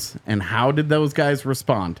games. And how did those guys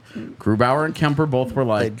respond? Grubauer and Kemper both were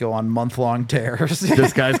like, They'd go on month-long tears.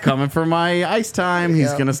 this guy's coming for my ice time. He's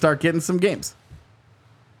Yep. going to start getting some games.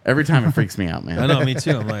 Every time it freaks me out, man. I know, me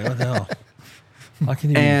too. I'm like, what the hell? How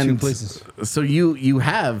can you be in two places? So you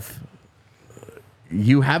have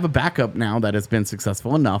you have a backup now that has been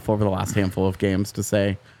successful enough over the last handful of games to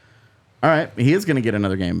say, all right, he is going to get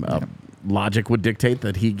another game. Logic would dictate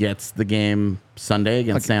that he gets the game Sunday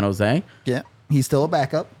against San Jose. Yeah, he's still a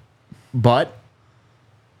backup. But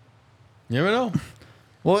You never know.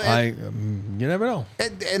 Well, You never know.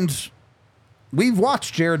 and we've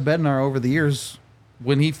watched Jared Bednar over the years.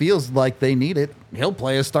 When he feels like they need it, he'll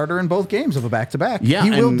play a starter in both games of a back-to-back. yeah, he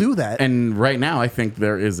will do that. And right now, I think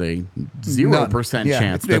there is a 0% Yeah,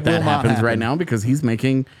 chance it that will not happens right happen. now because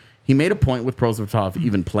he made a point with Prosvetov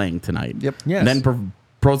even playing tonight. Yep. Yes. And then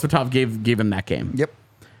Prosvetov gave him that game. Yep.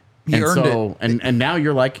 He earned it. And now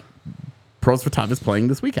you're like, Prosvetov is playing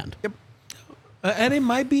this weekend. Yep. And it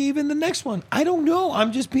might be even the next one. I don't know.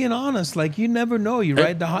 I'm just being honest. Like, you never know. You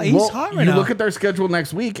ride the hot. He's hot right now. You look at their schedule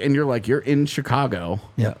next week, and you're like, you're in Chicago.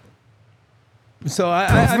 Yeah. So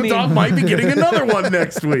I mean, Prosvetov might be getting another one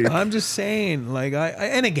next week. I'm just saying, like,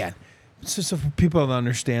 and again, it's just for people to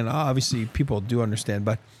understand. Obviously, people do understand,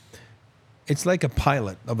 but it's like a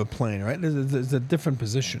pilot of a plane, right? There's a different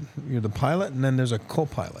position. You're the pilot, and then there's a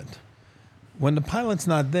co-pilot. When the pilot's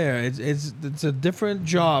not there, it's a different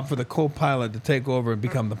job for the co-pilot to take over and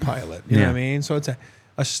become the pilot. You know what I mean? So it's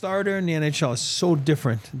a starter in the NHL is so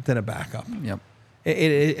different than a backup. Yep.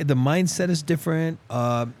 The mindset is different.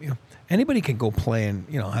 Anybody can go play and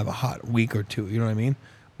have a hot week or two. You know what I mean?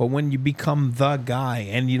 But when you become the guy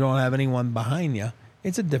and you don't have anyone behind you,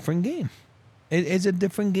 it's a different game. It's a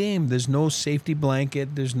different game. There's no safety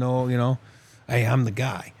blanket. There's no hey, I'm the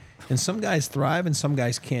guy. And some guys thrive and some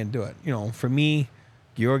guys can't do it. For me,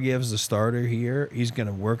 Georgiev's the starter here. He's going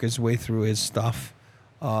to work his way through his stuff.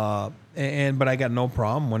 But I got no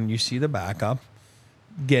problem when you see the backup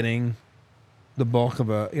getting the bulk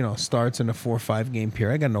of starts in a 4 or 5 game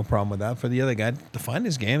period. I got no problem with that. For the other guy to find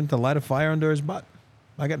his game, to light a fire under his butt,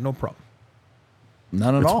 I got no problem.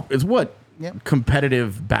 None at all. It's what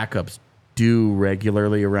competitive backups do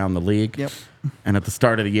regularly around the league. Yep. And at the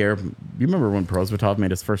start of the year, you remember when Prosvetov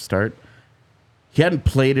made his first start? He hadn't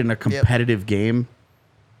played in a competitive game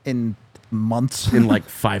In months. in like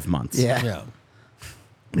 5 months. Yeah.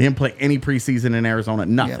 He didn't play any preseason in Arizona,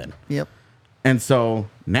 nothing. Yep. And so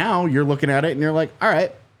now you're looking at it and you're like, all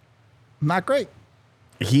right, Not great.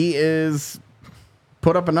 he is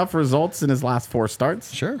put up enough results in his last 4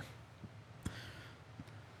 starts. Sure.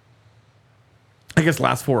 I guess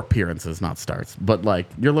last 4 appearances, not starts. But like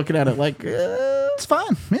you're looking at it like, It's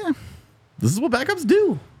fine. Yeah. this is what backups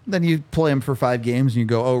do. Then you play him for 5 games and you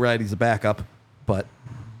go, oh, right, he's a backup. But,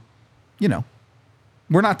 we're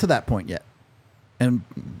not to that point yet. And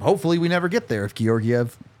hopefully we never get there if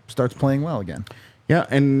Georgiev starts playing well again. Yeah,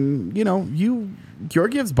 and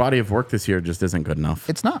Georgiev's body of work this year just isn't good enough.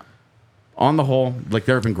 It's not. On the whole, like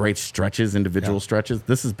there have been great stretches, individual stretches.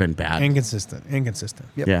 This has been bad. Inconsistent.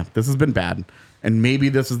 Yep. Yeah, this has been bad. And maybe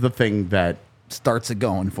this is the thing that Starts it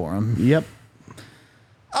going for him. Yep.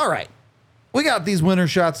 All right. We got these winter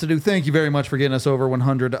shots to do. Thank you very much for getting us over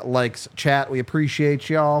 100 likes, chat. We appreciate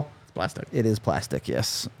y'all. It's plastic. It is plastic,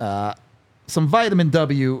 yes. Some vitamin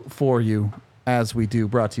W for you as we do,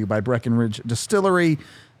 brought to you by Breckenridge Distillery.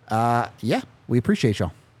 We appreciate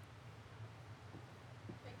y'all.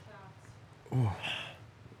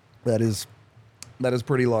 That is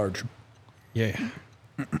pretty large. Yeah.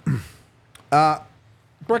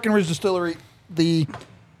 Breckenridge Distillery, the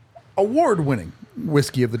award-winning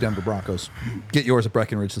whiskey of the Denver Broncos. Get yours at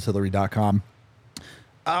BreckenridgeDistillery.com.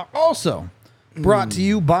 Also brought to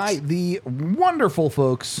you by the wonderful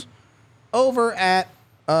folks over at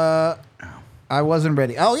I wasn't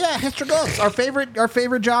ready. Oh yeah, Hestra gloves, our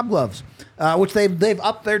favorite job gloves, which they've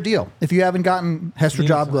upped their deal. If you haven't gotten Hestra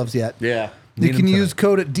job gloves yet, Yeah. you can use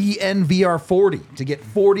code DNVR40 to get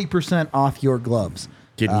 40% off your gloves.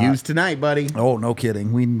 Getting used tonight, buddy. Oh, no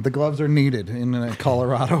kidding. The gloves are needed in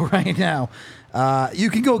Colorado right now. You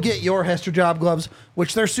can go get your Hestra job gloves,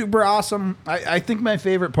 which they're super awesome. I think my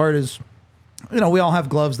favorite part is, we all have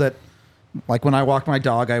gloves that, like when I walk my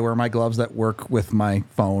dog, I wear my gloves that work with my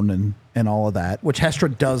phone and all of that, which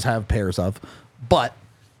Hestra does have pairs of. But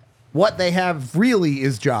what they have really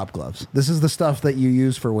is job gloves. This is the stuff that you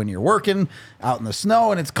use for when you're working out in the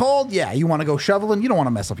snow and it's cold. Yeah, you want to go shoveling. You don't want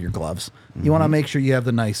to mess up your gloves. You want to make sure you have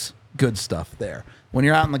the nice, good stuff there. When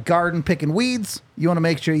you're out in the garden picking weeds, you want to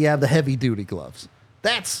make sure you have the heavy-duty gloves.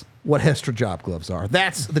 That's what Hestra job gloves are.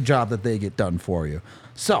 That's the job that they get done for you.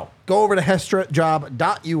 So go over to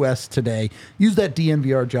hestrajob.us today. Use that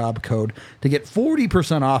DNVR job code to get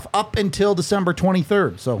 40% off up until December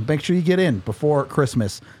 23rd. So make sure you get in before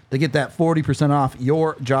Christmas to get that 40% off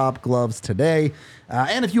your job gloves today.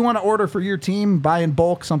 And if you want to order for your team, buy in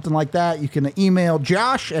bulk, something like that, you can email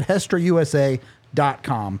Josh at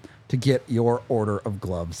hestrausa.com to get your order of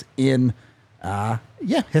gloves in.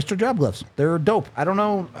 Hestra job gloves. They're dope. I don't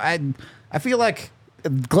know. I feel like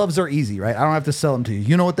gloves are easy, right? I don't have to sell them to you.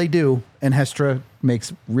 You know what they do, and Hestra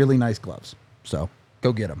makes really nice gloves. So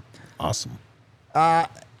go get them. Awesome. All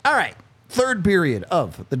right. Third period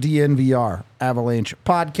of the DNVR Avalanche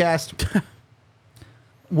podcast.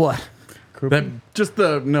 What?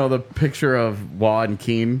 The picture of Waugh and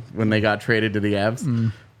Keane when they got traded to the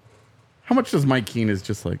Avs. How much does Mike Keane is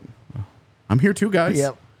just like, I'm here too, guys.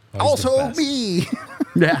 Yep. Oh, Also me.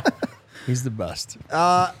 Yeah. He's the best.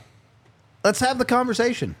 Let's have the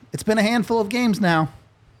conversation. It's been a handful of games now.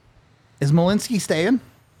 Is Malinski staying?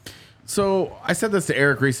 So I said this to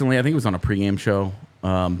Eric recently. I think it was on a pregame show.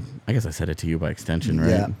 I guess I said it to you by extension,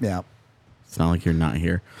 right? Yeah. It's not like you're not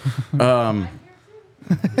here.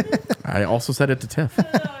 I also said it to Tiff.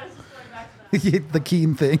 The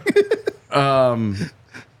Keane thing.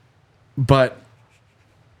 But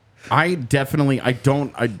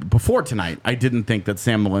before tonight, I didn't think that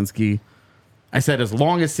Sam Malinski, I said as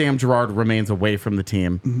long as Sam Girard remains away from the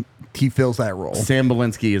team, he fills that role. Sam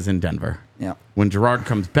Malinski is in Denver. Yeah. When Girard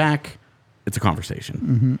comes back, it's a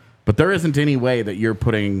conversation. But there isn't any way that you're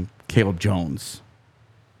putting Caleb Jones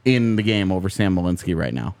in the game over Sam Malinski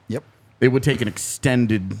right now. Yep. It would take an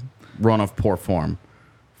extended run of poor form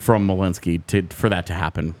from Malinski for that to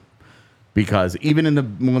happen. Because even in the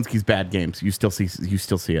Malinski's bad games, you still see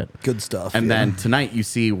it. Good stuff. And then tonight you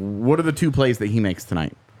see, what are the two plays that he makes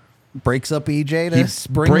tonight? Breaks up EJ to He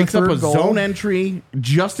spring breaks the up third a goal. zone entry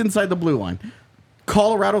just inside the blue line.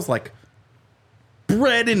 Colorado's like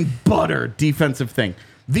bread and butter defensive thing.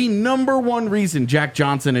 The number one reason Jack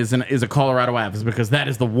Johnson is a Colorado Av is because that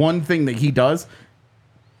is the one thing that he does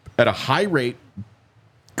at a high rate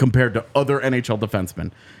compared to other NHL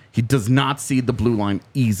defensemen. He does not see the blue line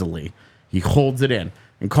easily. He holds it in.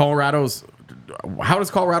 And how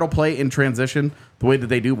does Colorado play in transition the way that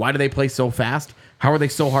they do? Why do they play so fast? How are they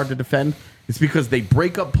so hard to defend? It's because they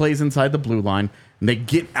break up plays inside the blue line and they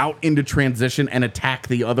get out into transition and attack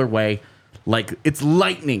the other way. Like, it's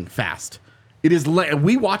lightning fast. It is.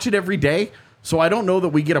 We watch it every day, so I don't know that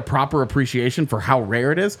we get a proper appreciation for how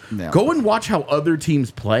rare it is. No. Go and watch how other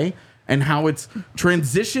teams play and how it's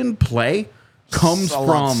transition play comes A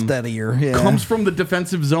lot from steadier. Yeah. comes from the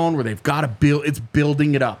defensive zone where they've got to build. It's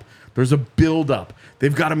building it up. There's a build up.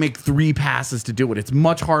 They've got to make 3 passes to do it. It's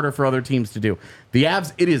much harder for other teams to do. The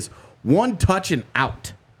Avs, it is one touch and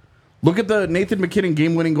out. Look at the Nathan MacKinnon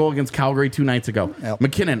game-winning goal against Calgary 2 nights ago. Yep.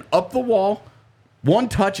 MacKinnon up the wall, one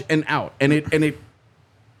touch and out, and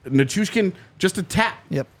Nichushkin just a tap.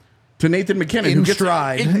 Yep. To Nathan MacKinnon, In who gets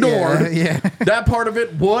stride. ignored. Yeah. That part of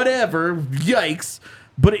it, whatever. Yikes.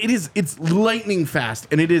 But it's lightning fast,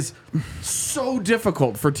 and it is so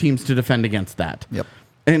difficult for teams to defend against that. Yep.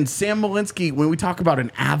 And Sam Malinski, when we talk about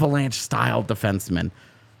an Avalanche-style defenseman,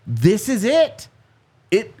 this is it.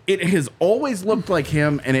 It has always looked like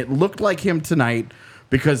him, and it looked like him tonight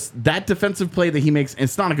because that defensive play that he makes,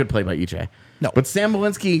 it's not a good play by EJ. No. But Sam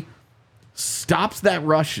Malinski stops that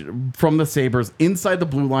rush from the Sabres inside the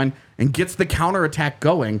blue line and gets the counterattack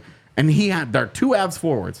going. And there are 2 Avs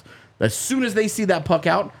forwards. As soon as they see that puck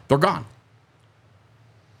out, they're gone.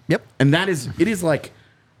 Yep. And it is like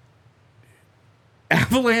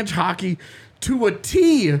Avalanche hockey to a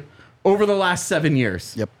T over the last 7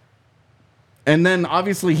 years. Yep. And then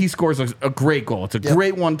obviously he scores a great goal. It's a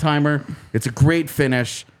great one-timer. It's a great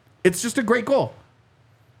finish. It's just a great goal.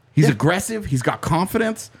 He's aggressive. He's got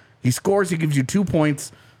confidence. He scores. He gives you 2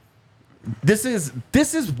 points. This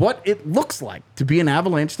is what it looks like to be an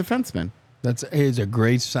Avalanche defenseman. It's a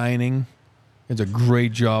great signing. It's a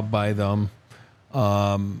great job by them.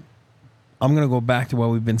 I'm going to go back to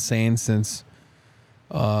what we've been saying since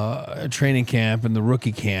training camp and the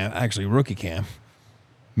rookie camp.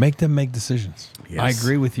 Make them make decisions. Yes. I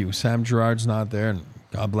agree with you. Sam Girard's not there, and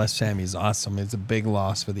God bless Sam. He's awesome. It's a big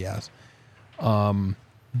loss for the Avs.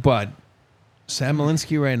 But Sam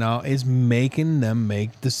Malinski right now is making them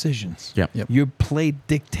make decisions. Yep. Your play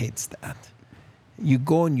dictates that. You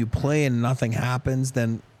go and you play and nothing happens,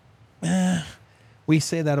 then we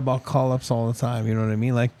say that about call-ups all the time. You know what I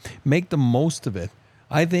mean? Like, make the most of it.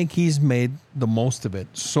 I think he's made the most of it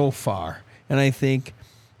so far. And I think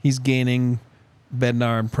he's gaining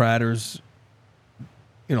Bednar and Prater's,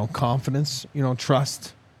 confidence,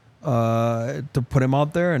 trust to put him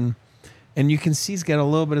out there. And you can see he's got a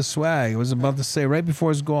little bit of swag. I was about to say right before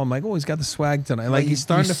his goal, I'm like, oh, he's got the swag tonight. Like he's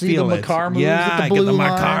starting to feel the it. Makar moves Yeah, with the blue get the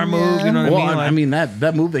Makar line, move. yeah. You know what Well, I mean? I mean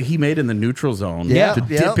that move that he made in the neutral zone Yeah. to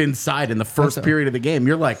Yep. dip inside in the first period of the game,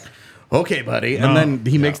 you're like, okay, buddy. No. And then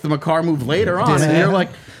he makes the Makar move later on, and you're like,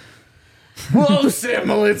 Whoa, Sam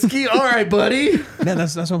Malinski. All right, buddy. Yeah,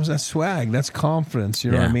 that's almost that swag. That's confidence.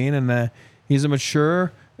 You know what I Yeah. mean? And he's a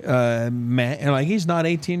mature man. And like he's not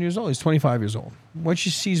 18 years old. He's 25 years old. What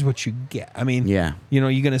you see is what you get. I mean, Yeah. You know,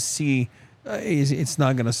 you're gonna see. It's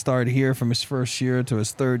not gonna start here from his first year to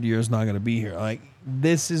his third year. It's not gonna be here. Like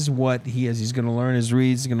this is what he is. He's gonna learn his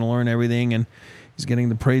reads. He's gonna learn everything, and he's getting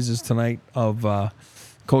the praises tonight of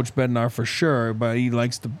Coach Bednar for sure. But he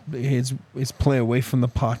likes his play away from the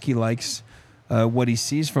puck. He likes. What he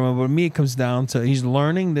sees from him. But to me, it comes down to he's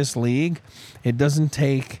learning this league. It doesn't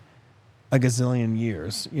take a gazillion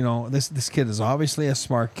years. You know, this kid is obviously a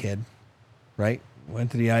smart kid, right?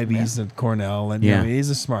 Went to the Ivies at Cornell, and you know, he's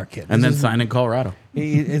a smart kid. And then signed in Colorado.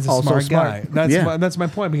 He's a Also smart smart. guy. That's my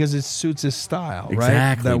point, because it suits his style, right?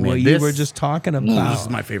 Exactly, That man. what you were just talking about. This is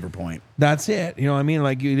my favorite point. That's it. You know what I mean?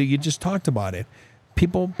 Like you just talked about it.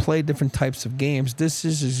 People play different types of games. This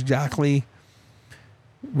is exactly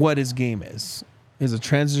what his game is. It's a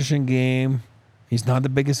transition game. He's not the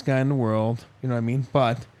biggest guy in the world, you know what I mean?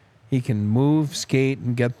 But he can move, skate,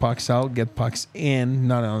 and get pucks out, get pucks in,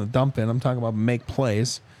 not on the dump in. I'm talking about make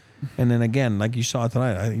plays. And then again, like you saw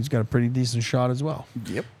tonight, I think he's got a pretty decent shot as well.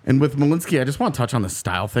 Yep. And with Malinski, I just want to touch on the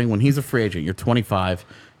style thing. When he's a free agent, you're 25,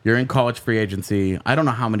 you're in college free agency. I don't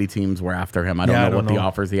know how many teams were after him. I don't know what the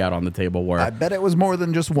offers he had on the table were. I bet it was more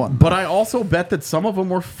than just one. But I also bet that some of them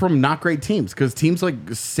were from not great teams, because teams like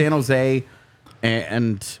San Jose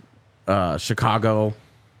and Chicago,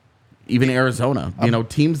 even Arizona, you know,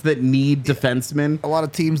 teams that need defensemen. A lot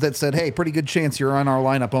of teams that said, "Hey, pretty good chance you're on our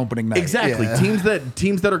lineup opening night." Exactly. Yeah.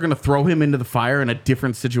 Teams that are going to throw him into the fire in a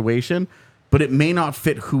different situation, but it may not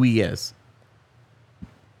fit who he is.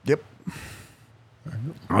 Yep.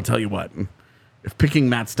 I'll tell you what. If picking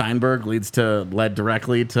Matt Steinberg led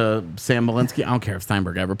directly to Sam Malinski, I don't care if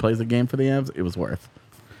Steinberg ever plays a game for the Avs. It was worth.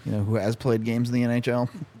 You know who has played games in the NHL?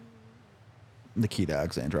 Nikita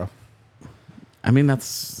Alexandrov. I mean,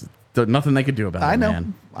 there's nothing they could do about it,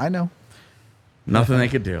 man. I know. Nothing they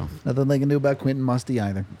could do. Nothing they can do about Quentin Musty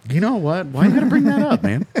either. You know what? Why you got to bring that up,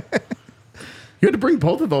 man? You had to bring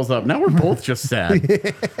both of those up. Now we're both just sad.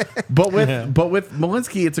 But with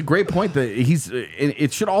Malinski, it's a great point that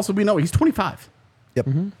it should also be noted, he's 25. Yep.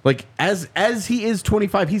 Mm-hmm. Like as he is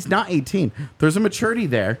 25, he's not 18. There's a maturity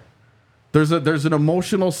there. There's an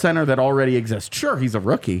emotional center that already exists. Sure, he's a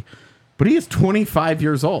rookie, but he is 25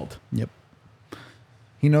 years old. Yep.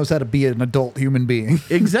 He knows how to be an adult human being.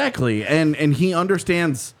 Exactly. And he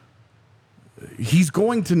understands. He's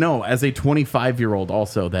going to know as a 25-year-old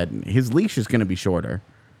also that his leash is going to be shorter.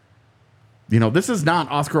 You know, this is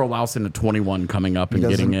not Oscar Olausson at 21 coming up and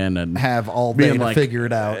getting in and have all day being to like, figure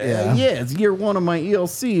it out. Yeah. Yeah, it's year one of my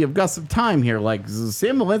ELC. I've got some time here. Like,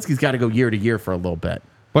 Sam Malinski's got to go year to year for a little bit.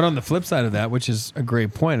 But on the flip side of that, which is a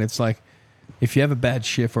great point, it's like if you have a bad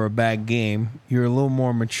shift or a bad game, you're a little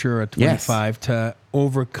more mature at 25 to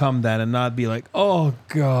overcome that and not be like, oh,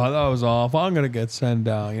 God, that was awful. I'm going to get sent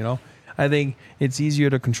down, you know? I think it's easier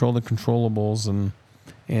to control the controllables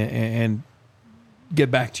and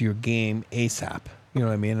get back to your game ASAP. You know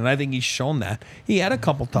what I mean? And I think he's shown that. He had a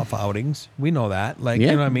couple tough outings. We know that. Like, you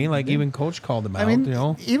know what I mean? Like, even Coach called him out, you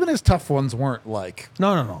know? Even his tough ones weren't like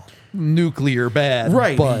No. nuclear bad.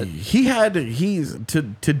 Right. But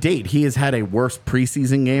to date, he has had a worse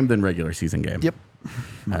preseason game than regular season game. yep.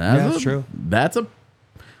 That's true. That's a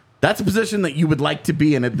position that you would like to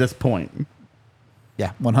be in at this point.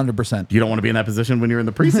 Yeah, 100%. You don't want to be in that position when you're in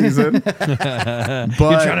the preseason. But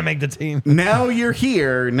You're trying to make the team. now you're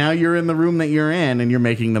here. Now you're in the room that you're in, and you're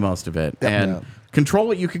making the most of it. And control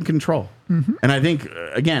what you can control. Mm-hmm. And I think,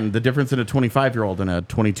 again, the difference in a 25-year-old and a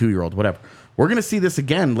 22-year-old, whatever. We're going to see this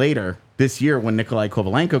again later this year when Nikolai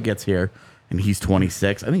Kovalenko gets here, and he's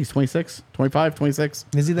 26. I think he's 26, 25, 26.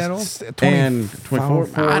 Is he that old? And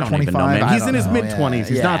 24? I don't even know, man. He's in his mid-20s.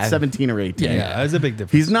 He's not 17 or 18. Yeah, there's a big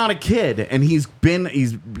difference. He's not a kid, and he's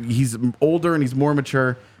older and he's more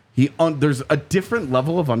mature. There's a different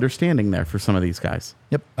level of understanding there for some of these guys.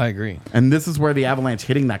 Yep. I agree. And this is where the Avalanche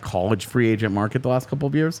hitting that college free agent market the last couple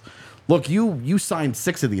of years. Look, you signed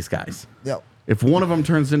 6 of these guys. Yep. If one of them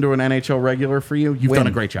turns into an NHL regular for you, you've done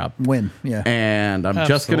a great job. Win. Yeah. And I'm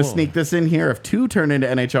just going to sneak this in here. If 2 turn into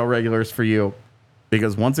NHL regulars for you,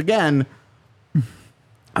 because once again,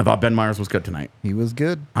 I thought Ben Myers was good tonight. He was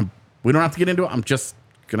good. We don't have to get into it. I'm just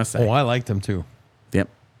going to say. Oh, I liked him too. Yep.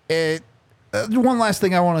 One last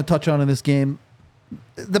thing I want to touch on in this game.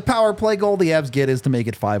 The power play goal the Avs get is to make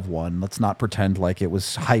it 5-1. Let's not pretend like it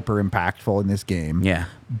was hyper impactful in this game. Yeah.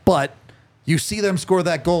 But you see them score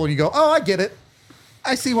that goal and you go, oh, I get it.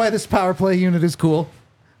 I see why this power play unit is cool.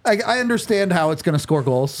 I understand how it's going to score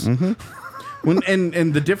goals. Mm-hmm.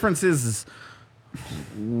 And the difference is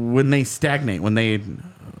when they stagnate, when they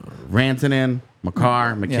Rantanen,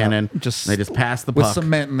 McCarr, McKinnon, they just pass the puck. With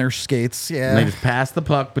cement in their skates, And they just pass the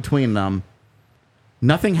puck between them.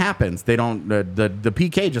 Nothing happens. They don't. The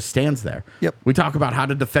PK just stands there. Yep. We talk about how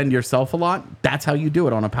to defend yourself a lot. That's how you do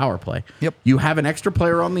it on a power play. Yep. You have an extra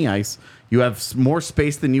player on the ice. You have more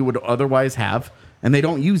space than you would otherwise have, and they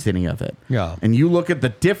don't use any of it. Yeah. And you look at the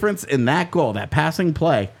difference in that goal, that passing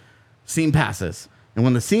play, seam passes. And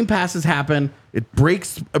when the seam passes happen, it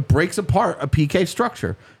breaks apart a PK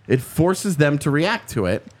structure. It forces them to react to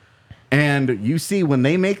it. And you see when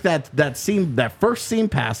they make that first seam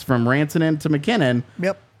pass from Rantanen to McKinnon,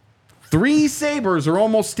 Yep. 3 Sabres are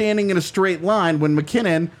almost standing in a straight line when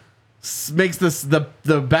McKinnon makes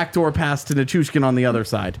the backdoor pass to Nichushkin on the other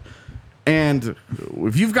side. And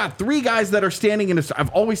if you've got 3 guys that are standing in I've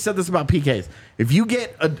always said this about PKs. If you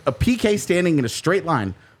get a PK standing in a straight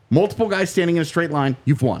line, multiple guys standing in a straight line,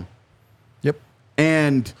 you've won. Yep.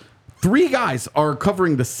 And 3 guys are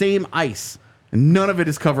covering the same ice. And none of it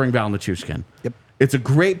is covering Val Nichushkin. Yep. It's a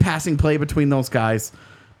great passing play between those guys.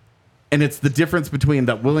 And it's the difference between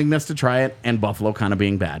that willingness to try it and Buffalo kind of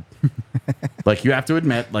being bad. Like, you have to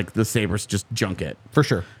admit, like, the Sabres just junk it. For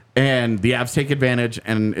sure. And the Avs take advantage,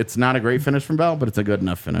 and it's not a great finish from Val, but it's a good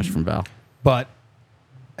enough finish from Val. But,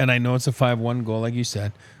 and I know it's a 5-1 goal, like you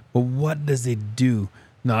said, but what does it do?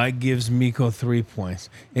 No, it gives Mikko 3 points.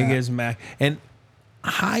 It gives Mac. And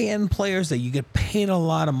high-end players that you get paid a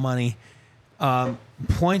lot of money,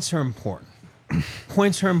 points are important.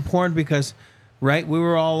 Points are important because, right, we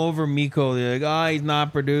were all over Mikko. They're like, oh, he's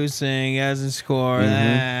not producing, he hasn't scored. You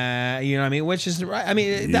know what I mean? Which is right. I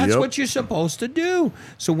mean, that's what you're supposed to do.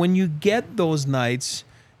 So when you get those nights,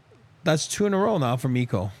 that's 2 in a row now for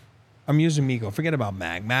Mikko. I'm using Mikko. Forget about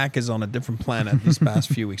Mac. Mac is on a different planet these past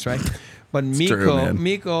few weeks, right? But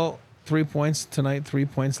Mikko, 3 points tonight, 3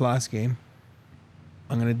 points last game.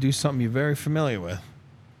 I'm going to do something you're very familiar with.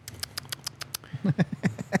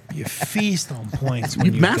 You feast on points. When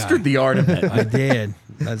You've mastered the art of it. I did.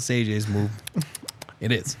 That's AJ's move.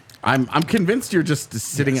 It is. I'm convinced you're just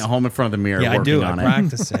sitting at home in front of the mirror. Yeah, I working do. on I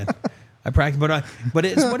practice it. I practice, but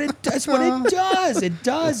it's what it does. What it does. It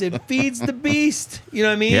does. It feeds the beast. You know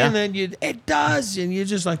what I mean? Yeah. And then it does, and you're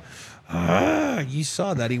just like, you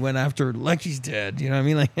saw that he went after Lecky's dead. You know what I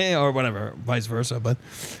mean? Like, hey, or whatever, vice versa. But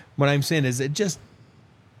what I'm saying is, it just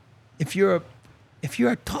if you're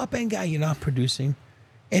a top end guy, you're not producing.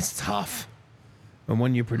 It's tough. But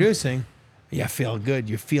when you're producing, you feel good.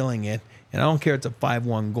 You're feeling it. And I don't care if it's a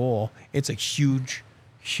 5-1 goal. It's a huge,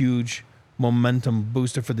 huge momentum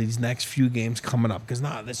booster for these next few games coming up. Because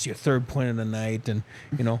now this is your 3rd point of the night, and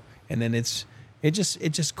and then it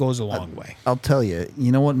just goes a long way. I'll tell you.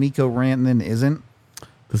 You know what Mikko Rantanen isn't?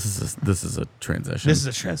 This is a transition. This is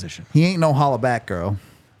a transition. He ain't no holla back girl.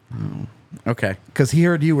 Okay. Because he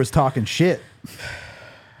heard you was talking shit.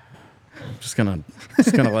 Just gonna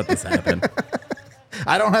let this happen.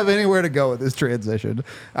 I don't have anywhere to go with this transition.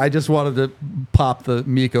 I just wanted to pop the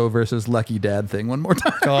Mikko versus Lecky dad thing one more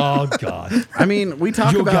time. Oh God! I mean, we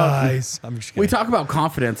talk You about guys. I'm just kidding. we talk about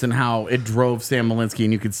confidence and how it drove Sam Malinski,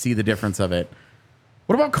 and you could see the difference of it.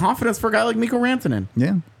 What about confidence for a guy like Mikko Rantanen?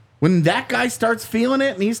 Yeah. When that guy starts feeling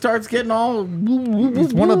it and he starts getting all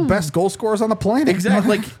He's one of the best goal scorers on the planet.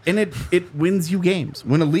 exactly, like, and it wins you games.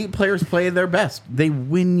 When elite players play their best, they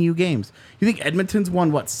win you games. You think Edmonton's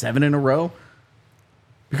won 7 in a row?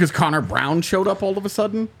 Because Connor Brown showed up all of a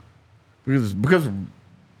sudden? Because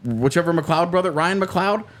whichever McLeod brother, Ryan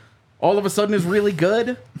McLeod, all of a sudden is really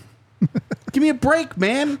good? Give me a break,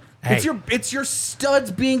 man. Hey. It's your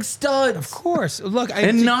studs being studs. Of course. Look,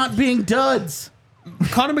 And not being duds.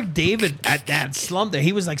 Connor McDavid at that slump there,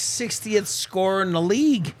 he was like 60th scorer in the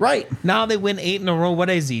league. Right. Now they win 8 in a row. What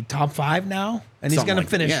is he? Top 5 now? And he's Something going like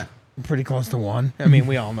to finish that, pretty close to 1. I mean,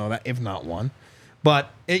 we all know that, if not 1.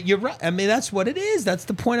 But you're right. I mean, that's what it is. That's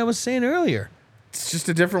the point I was saying earlier. It's just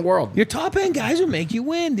a different world. Your top end guys will make you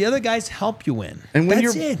win. The other guys help you win. And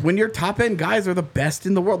that's it. when your top end guys are the best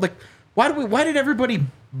in the world, like why did everybody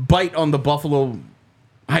bite on the Buffalo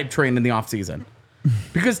hype train in the offseason?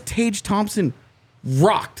 Because Tage Thompson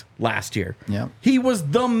rocked last year. Yeah. He was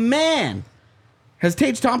the man. Has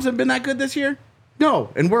Tage Thompson been that good this year?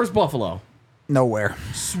 No. And where's Buffalo? Nowhere.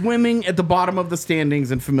 Swimming at the bottom of the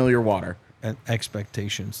standings in familiar water. And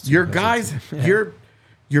expectations. Your guys,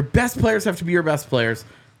 your best players have to be your best players.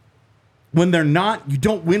 When they're not, you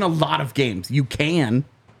don't win a lot of games. You can,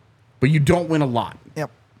 but you don't win a lot. Yep.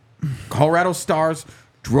 Colorado Stars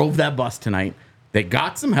drove that bus tonight. They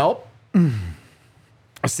got some help.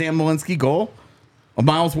 A Sam Malinski goal, a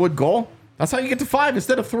Miles Wood goal. That's how you get to 5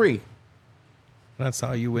 instead of 3. That's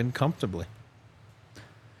how you win comfortably.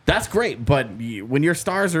 That's great, but when your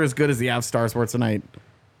stars are as good as the Avs stars were tonight,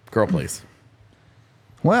 girl, please.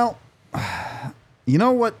 Well, you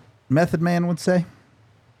know what Method Man would say?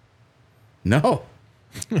 No.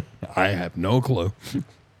 I have no clue.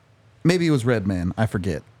 Maybe it was Red Man. I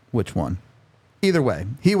forget which one. Either way,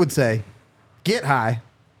 he would say, get high,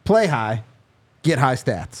 play high, get high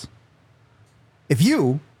stats. If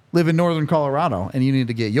you live in northern Colorado and you need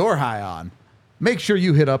to get your high on, make sure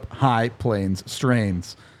you hit up High Plains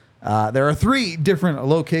Strains. There are 3 different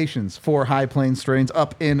locations for High Plains Strains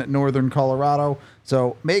up in northern Colorado,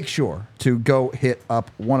 so make sure to go hit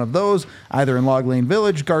up one of those, either in Log Lane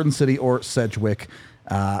Village, Garden City, or Sedgwick.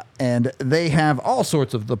 And they have all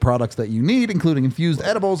sorts of the products that you need, including infused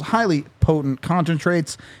edibles, highly potent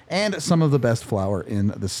concentrates, and some of the best flour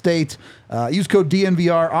in the state. Use code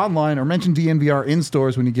DNVR online or mention DNVR in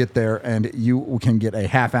stores when you get there, and you can get a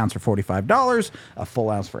half ounce for $45, a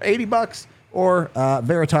full ounce for $80, or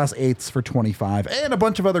Veritas 8s for $25, and a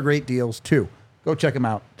bunch of other great deals too. Go check them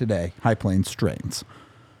out today. High Plains Strains.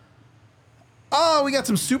 Oh, we got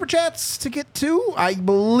some super chats to get to. I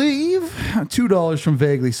believe $2 from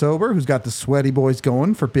Vaguely Sober, who's got the sweaty boys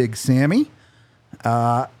going for Big Sammy.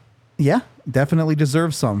 Yeah, definitely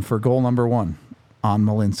deserves some for goal number 1 on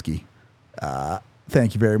Malinski.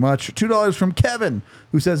 Thank you very much. $2 from Kevin,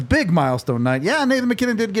 who says big milestone night. Yeah, Nathan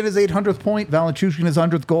McKinnon did get his 800th point. Valenchushkin his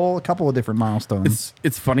 100th goal. A couple of different milestones.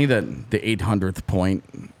 It's funny that the 800th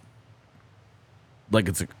point, like,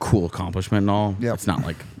 it's a cool accomplishment and all. Yep. It's not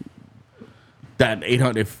like that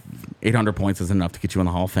 800. If 800 points is enough to get you in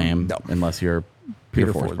the Hall of Fame, No. unless you're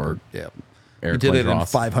Peter Forsberg. Yeah. Eric He did it in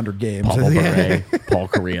Lindros, 500 games. Paul Beret, Paul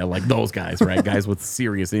Correa, like those guys, right? Guys with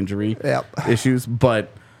serious injury Yep. issues, but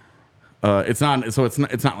it's not. So it's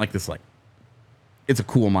not like this. Like, it's a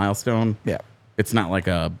cool milestone. Yeah. It's not like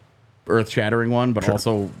a earth-shattering one, but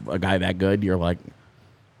also a guy that good. You're like,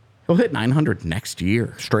 he'll hit 900 next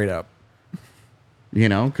year, Straight up. you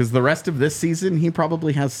know, because the rest of this season he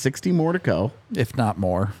probably has 60 more to go. If not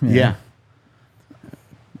more. Yeah.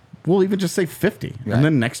 We'll even just say 50. Right. And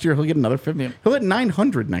then next year he'll get another 50. Yeah. He'll hit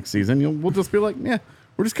 900 next season. We'll just be like, yeah,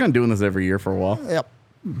 we're just kind of doing this every year for a while. Yep.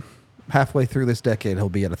 Halfway through this decade, he'll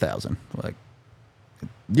be at 1,000. Like,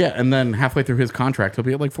 Yeah, and then halfway through his contract, he'll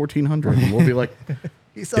be at like 1,400. And we'll be like,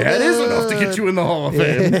 he's so that is good. enough to get you in the Hall of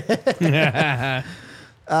Fame.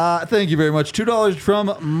 Thank you very much. $2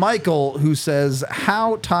 from Michael, who says,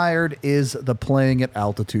 how tired is the playing at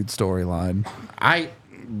altitude storyline?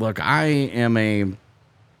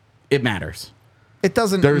 It matters. It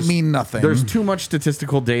doesn't mean nothing. There's too much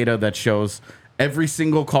statistical data that shows every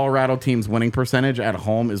single Colorado team's winning percentage at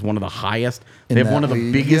home is one of the highest. In They have that one of the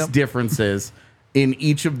league, biggest yep. differences in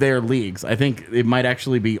each of their leagues. I think it might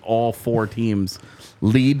actually be all 4 teams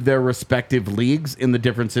lead their respective leagues in the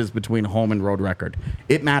differences between home and road record.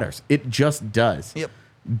 It matters. It just does. Yep.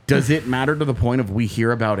 Does it matter to the point of we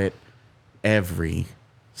hear about it every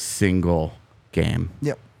single game?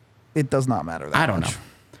 Yep. It does not matter that I don't much. know.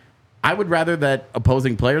 I would rather that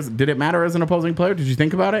opposing players. Did it matter as an opposing player? Did you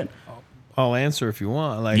think about it? I'll answer if you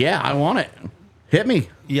want. Like, Yeah, I want it. Hit me.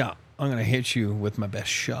 yeah, I'm gonna hit you with my best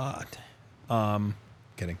shot.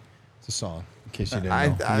 Kidding. It's a song. In case you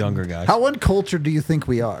didn't know, younger guys. How uncultured do you think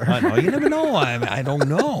we are? I know you never know. I don't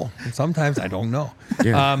know. Sometimes I don't know.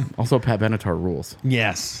 Yeah. Also, Pat Benatar rules.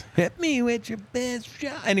 Yes. Hit me with your best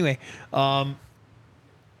shot. Anyway, I've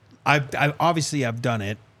obviously I've done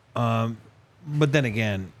it, but then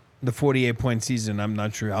again, the 48-point season, I'm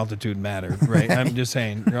not sure altitude mattered, right? I'm just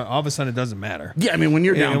saying, all of a sudden it doesn't matter. Yeah, I mean, when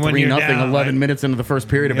you're down when 3-0, you're down, 11 minutes into the first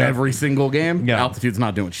period of Yeah. every single game, Yeah. altitude's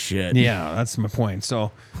not doing shit. Yeah, that's my point.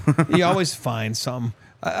 So you always find some.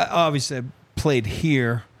 I obviously played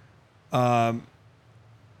here.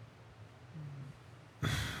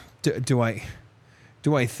 Do I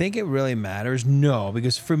think it really matters? No,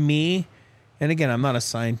 because for me, and again, I'm not a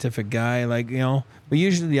scientific guy, but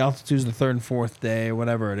usually the altitude's the 3rd and 4th day,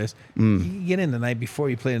 whatever it is. You get in the night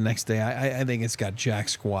before, you play the next day. I think it's got jack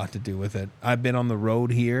squat to do with it. I've been on the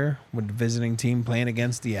road here with the visiting team playing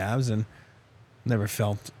against the Avs and never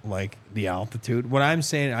felt like the altitude. What I'm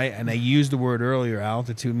saying, I used the word earlier,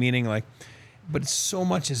 altitude, meaning but so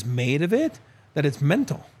much is made of it that it's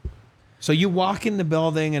mental. So you walk in the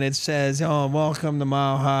building and it says, "Oh, welcome to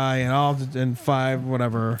Mile High and altitude and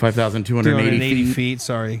 5,280 feet.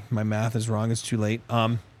 Sorry, my math is wrong. It's too late.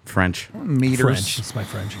 French. Meters. French. It's my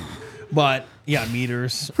French. But yeah,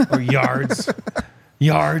 meters or yards.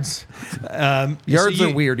 Yards. Yards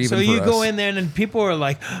are weird even So for you go us. in there and people are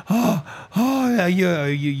like, yeah,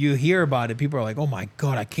 you hear about it. People are like, oh my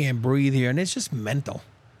God, I can't breathe here. And it's just mental.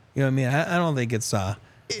 You know what I mean? I don't think it's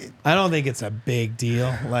I don't think it's a big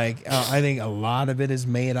deal. Like, I think a lot of it is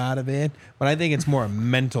made out of it, but I think it's more a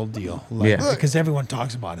mental deal. Like, Yeah. because everyone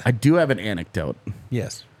talks about it. I do have an anecdote.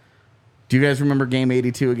 Yes. Do you guys remember Game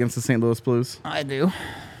 82 against the St. Louis Blues? I do.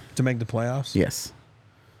 To make the playoffs? Yes.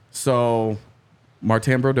 So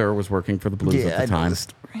Martin Brodeur was working for the Blues at the time.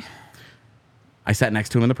 I sat next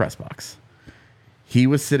to him in the press box. He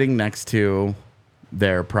was sitting next to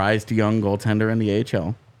their prized young goaltender in the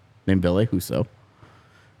AHL named Billy Husso.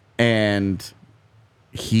 And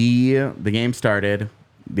the game started.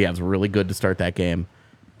 The Avs were really good to start that game.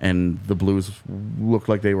 And the Blues looked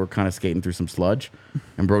like they were kind of skating through some sludge.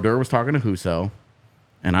 And Brodeur was talking to Husso.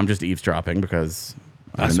 And I'm just eavesdropping because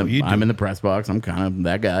I'm in the press box. I'm kind of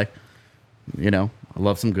that guy. You know, I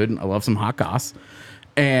love some hot goss.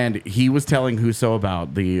 And he was telling Husso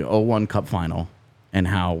about the 01 Cup final and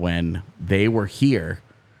how when they were here,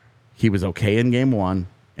 he was okay in game 1,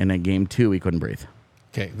 and in game 2, he couldn't breathe.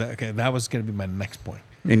 Okay, that was going to be my next point.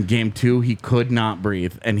 In game 2, he could not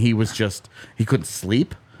breathe, and he couldn't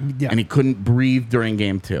sleep, and he couldn't breathe during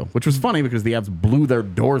game 2, which was funny because the Avs blew their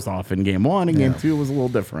doors off in game 1, and game 2 was a little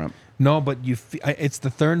different. No, but it's the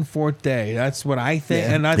third and fourth day. That's what I think,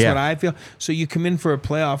 and that's what I feel. So you come in for a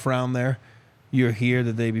playoff round there. You're here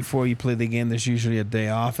the day before you play the game. There's usually a day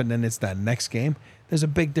off, and then it's that next game. There's a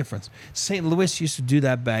big difference. St. Louis used to do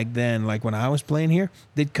that back then. Like when I was playing here,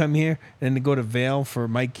 they'd come here and they'd go to Vail for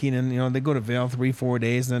Mike Keenan. You know, they'd go to Vail 3-4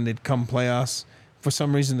 days, and then they'd come play us. For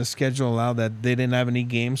some reason, the schedule allowed that they didn't have any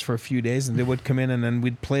games for a few days, and they would come in, and then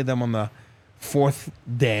we'd play them on the fourth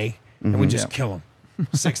day, and we'd just kill them.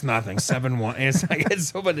 6-0, 7-1. And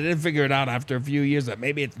it's like but they didn't figure it out after a few years that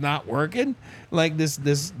maybe it's not working, like this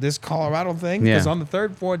Colorado thing. Because on the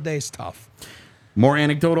third, fourth day is tough. More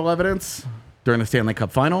anecdotal evidence during the Stanley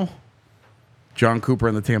Cup final. John Cooper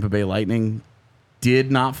and the Tampa Bay Lightning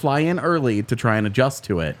did not fly in early to try and adjust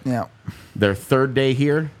to it. Yeah. Their third day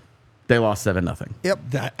here, they lost 7-0. Yep.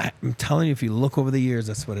 I'm telling you, if you look over the years,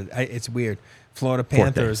 that's what it's weird. Florida Fourth day,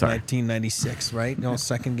 Panthers, sorry. 1996, right? No,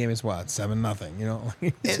 second game is what? 7-0. You know,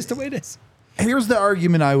 it's just the way it is. Here's the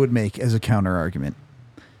argument I would make as a counter argument.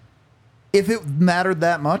 If it mattered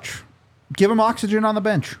that much, give them oxygen on the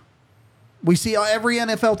bench. We see every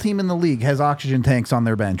NFL team in the league has oxygen tanks on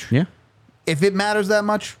their bench. Yeah. If it matters that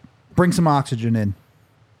much, bring some oxygen in.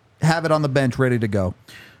 Have it on the bench ready to go.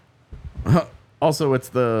 Also, it's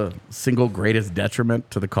the single greatest detriment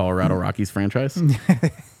to the Colorado Rockies franchise.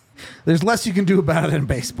 There's less you can do about it in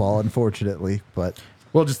baseball, unfortunately. But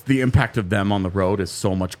Well, just the impact of them on the road is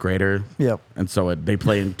so much greater. Yep. And so they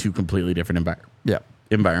play in two completely different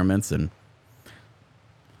environments, and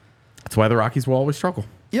that's why the Rockies will always struggle.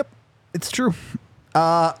 Yep, it's true.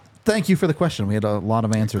 Thank you for the question. We had a lot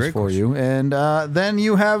of answers Great for question. you. And then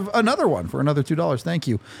you have another one for another $2. Thank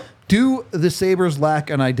you. Do the Sabres lack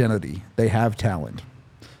an identity? They have talent.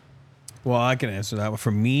 Well, I can answer that one.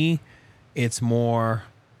 For me, it's more,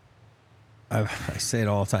 I say it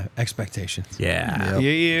all the time, expectations. Yeah. Yep.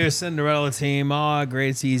 You're a Cinderella team. Oh, great.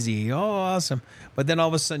 It's easy. Oh, awesome. But then all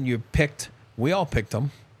of a sudden you picked, we all picked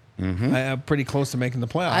them. Pretty close to making the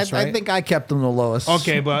playoffs, right? I think I kept them the lowest.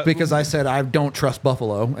 Okay, but because I said I don't trust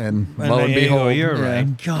Buffalo, and lo there and you go, behold, you're yeah.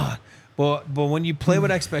 right. God, but when you play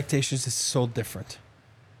with expectations, it's so different.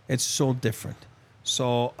 It's so different.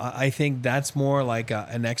 So I think that's more like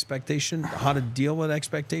an expectation, how to deal with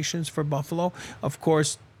expectations for Buffalo. Of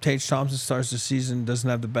course, Tage Thompson starts the season, doesn't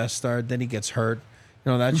have the best start, then he gets hurt.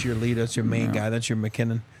 You know, that's your lead, that's your main guy, that's your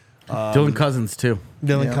McKinnon. Dylan Cousins, too.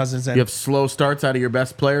 Dylan Cousins. You have slow starts out of your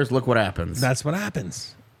best players. Look what happens. That's what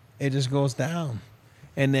happens. It just goes down.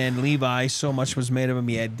 And then Levi, so much was made of him.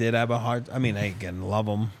 He did have a hard. I mean, I again love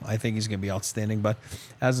him. I think he's going to be outstanding. But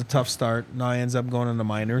has a tough start. Now he ends up going into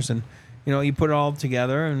minors, and you put it all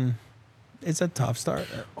together, and it's a tough start.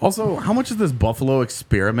 Also, how much is this Buffalo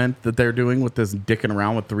experiment that they're doing with this dicking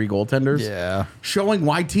around with three goaltenders? Yeah. Showing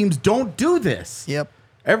why teams don't do this. Yep.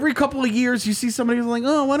 Every couple of years, you see somebody who's like,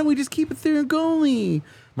 oh, why don't we just keep it through a goalie?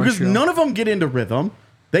 Because Montreal. none of them get into rhythm.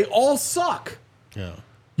 They all suck. Yeah.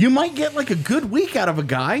 You might get like a good week out of a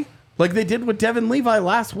guy, like they did with Devin Levi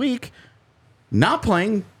last week, not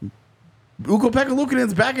playing. Ukko-Pekka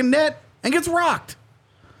Luukkonen's back in net and gets rocked.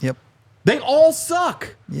 Yep. They all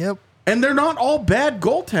suck. Yep. And they're not all bad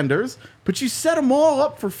goaltenders, but you set them all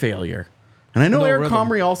up for failure. And I know No Eric rhythm.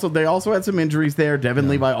 Comrie they also had some injuries there. Devin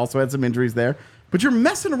Levi also had some injuries there. But you're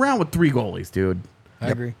messing around with three goalies, dude. I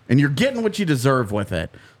agree. And you're getting what you deserve with it.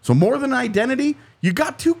 So more than identity, you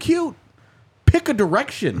got too cute. Pick a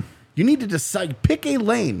direction. You need to decide. Pick a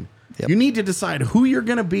lane. Yep. You need to decide who you're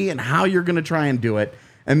going to be and how you're going to try and do it.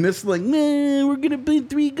 And this like, nah, we're gonna beat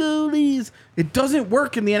 3 goalies. It doesn't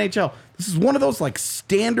work in the NHL. This is one of those like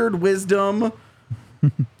standard wisdom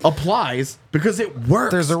applies because it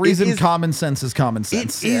works. There's a reason common sense is common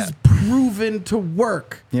sense. It is proven to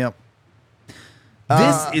work. Yep.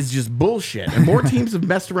 This is just bullshit. And more teams have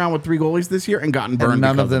messed around with 3 goalies this year and gotten burned. And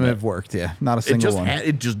none of them it. have worked. Yeah, not a single one.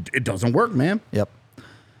 It doesn't work, man. Yep.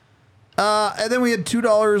 And then we had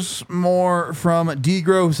 $2 more from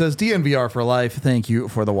D-Grow, who says, DNVR for life. Thank you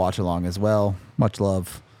for the watch along as well. Much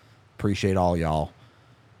love. Appreciate all y'all.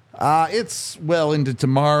 It's well into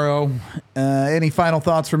tomorrow. Any final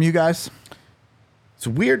thoughts from you guys? It's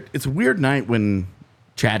a weird night when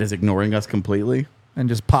Chad is ignoring us completely. And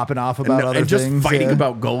just popping off about other and just things. fighting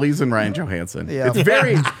about goalies and Ryan Johansson. Yeah. It's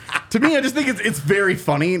very, to me, I just think it's very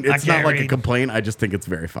funny. It's not like a complaint. I just think it's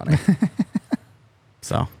very funny.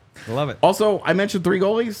 So, I love it. Also, I mentioned 3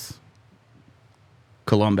 goalies.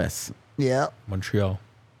 Columbus. Yeah. Montreal.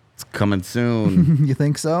 It's coming soon. You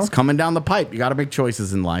think so? It's coming down the pipe. You got to make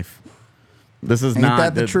choices in life. This is Ain't not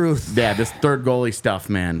that the truth? Yeah, this third goalie stuff,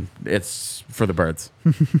 man. It's for the birds.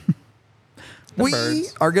 We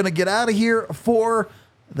are going to get out of here for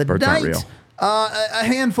the Birds aren't night. real. A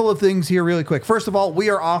handful of things here really quick. First of all, we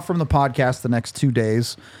are off from the podcast the next 2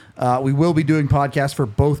 days. We will be doing podcasts for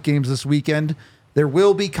both games this weekend. There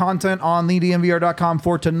will be content on thednvr.com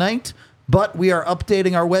for tonight, but we are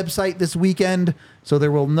updating our website this weekend, so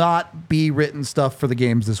there will not be written stuff for the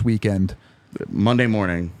games this weekend. Monday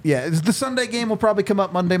morning. Yeah, the Sunday game will probably come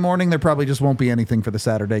up Monday morning. There probably just won't be anything for the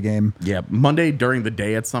Saturday game. Yeah, Monday during the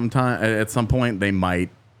day at some point they might.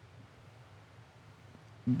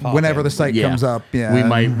 Whenever the site comes up, yeah.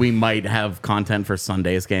 We might have content for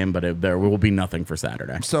Sunday's game, but there will be nothing for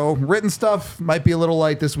Saturday. So written stuff might be a little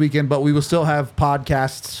light this weekend, but we will still have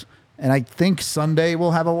podcasts. And I think Sunday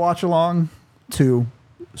we'll have a watch along too.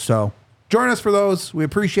 So join us for those. We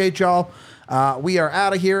appreciate y'all. We are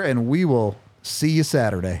out of here, and we will see you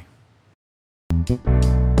Saturday. We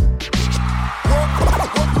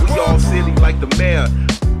all silly like the mayor.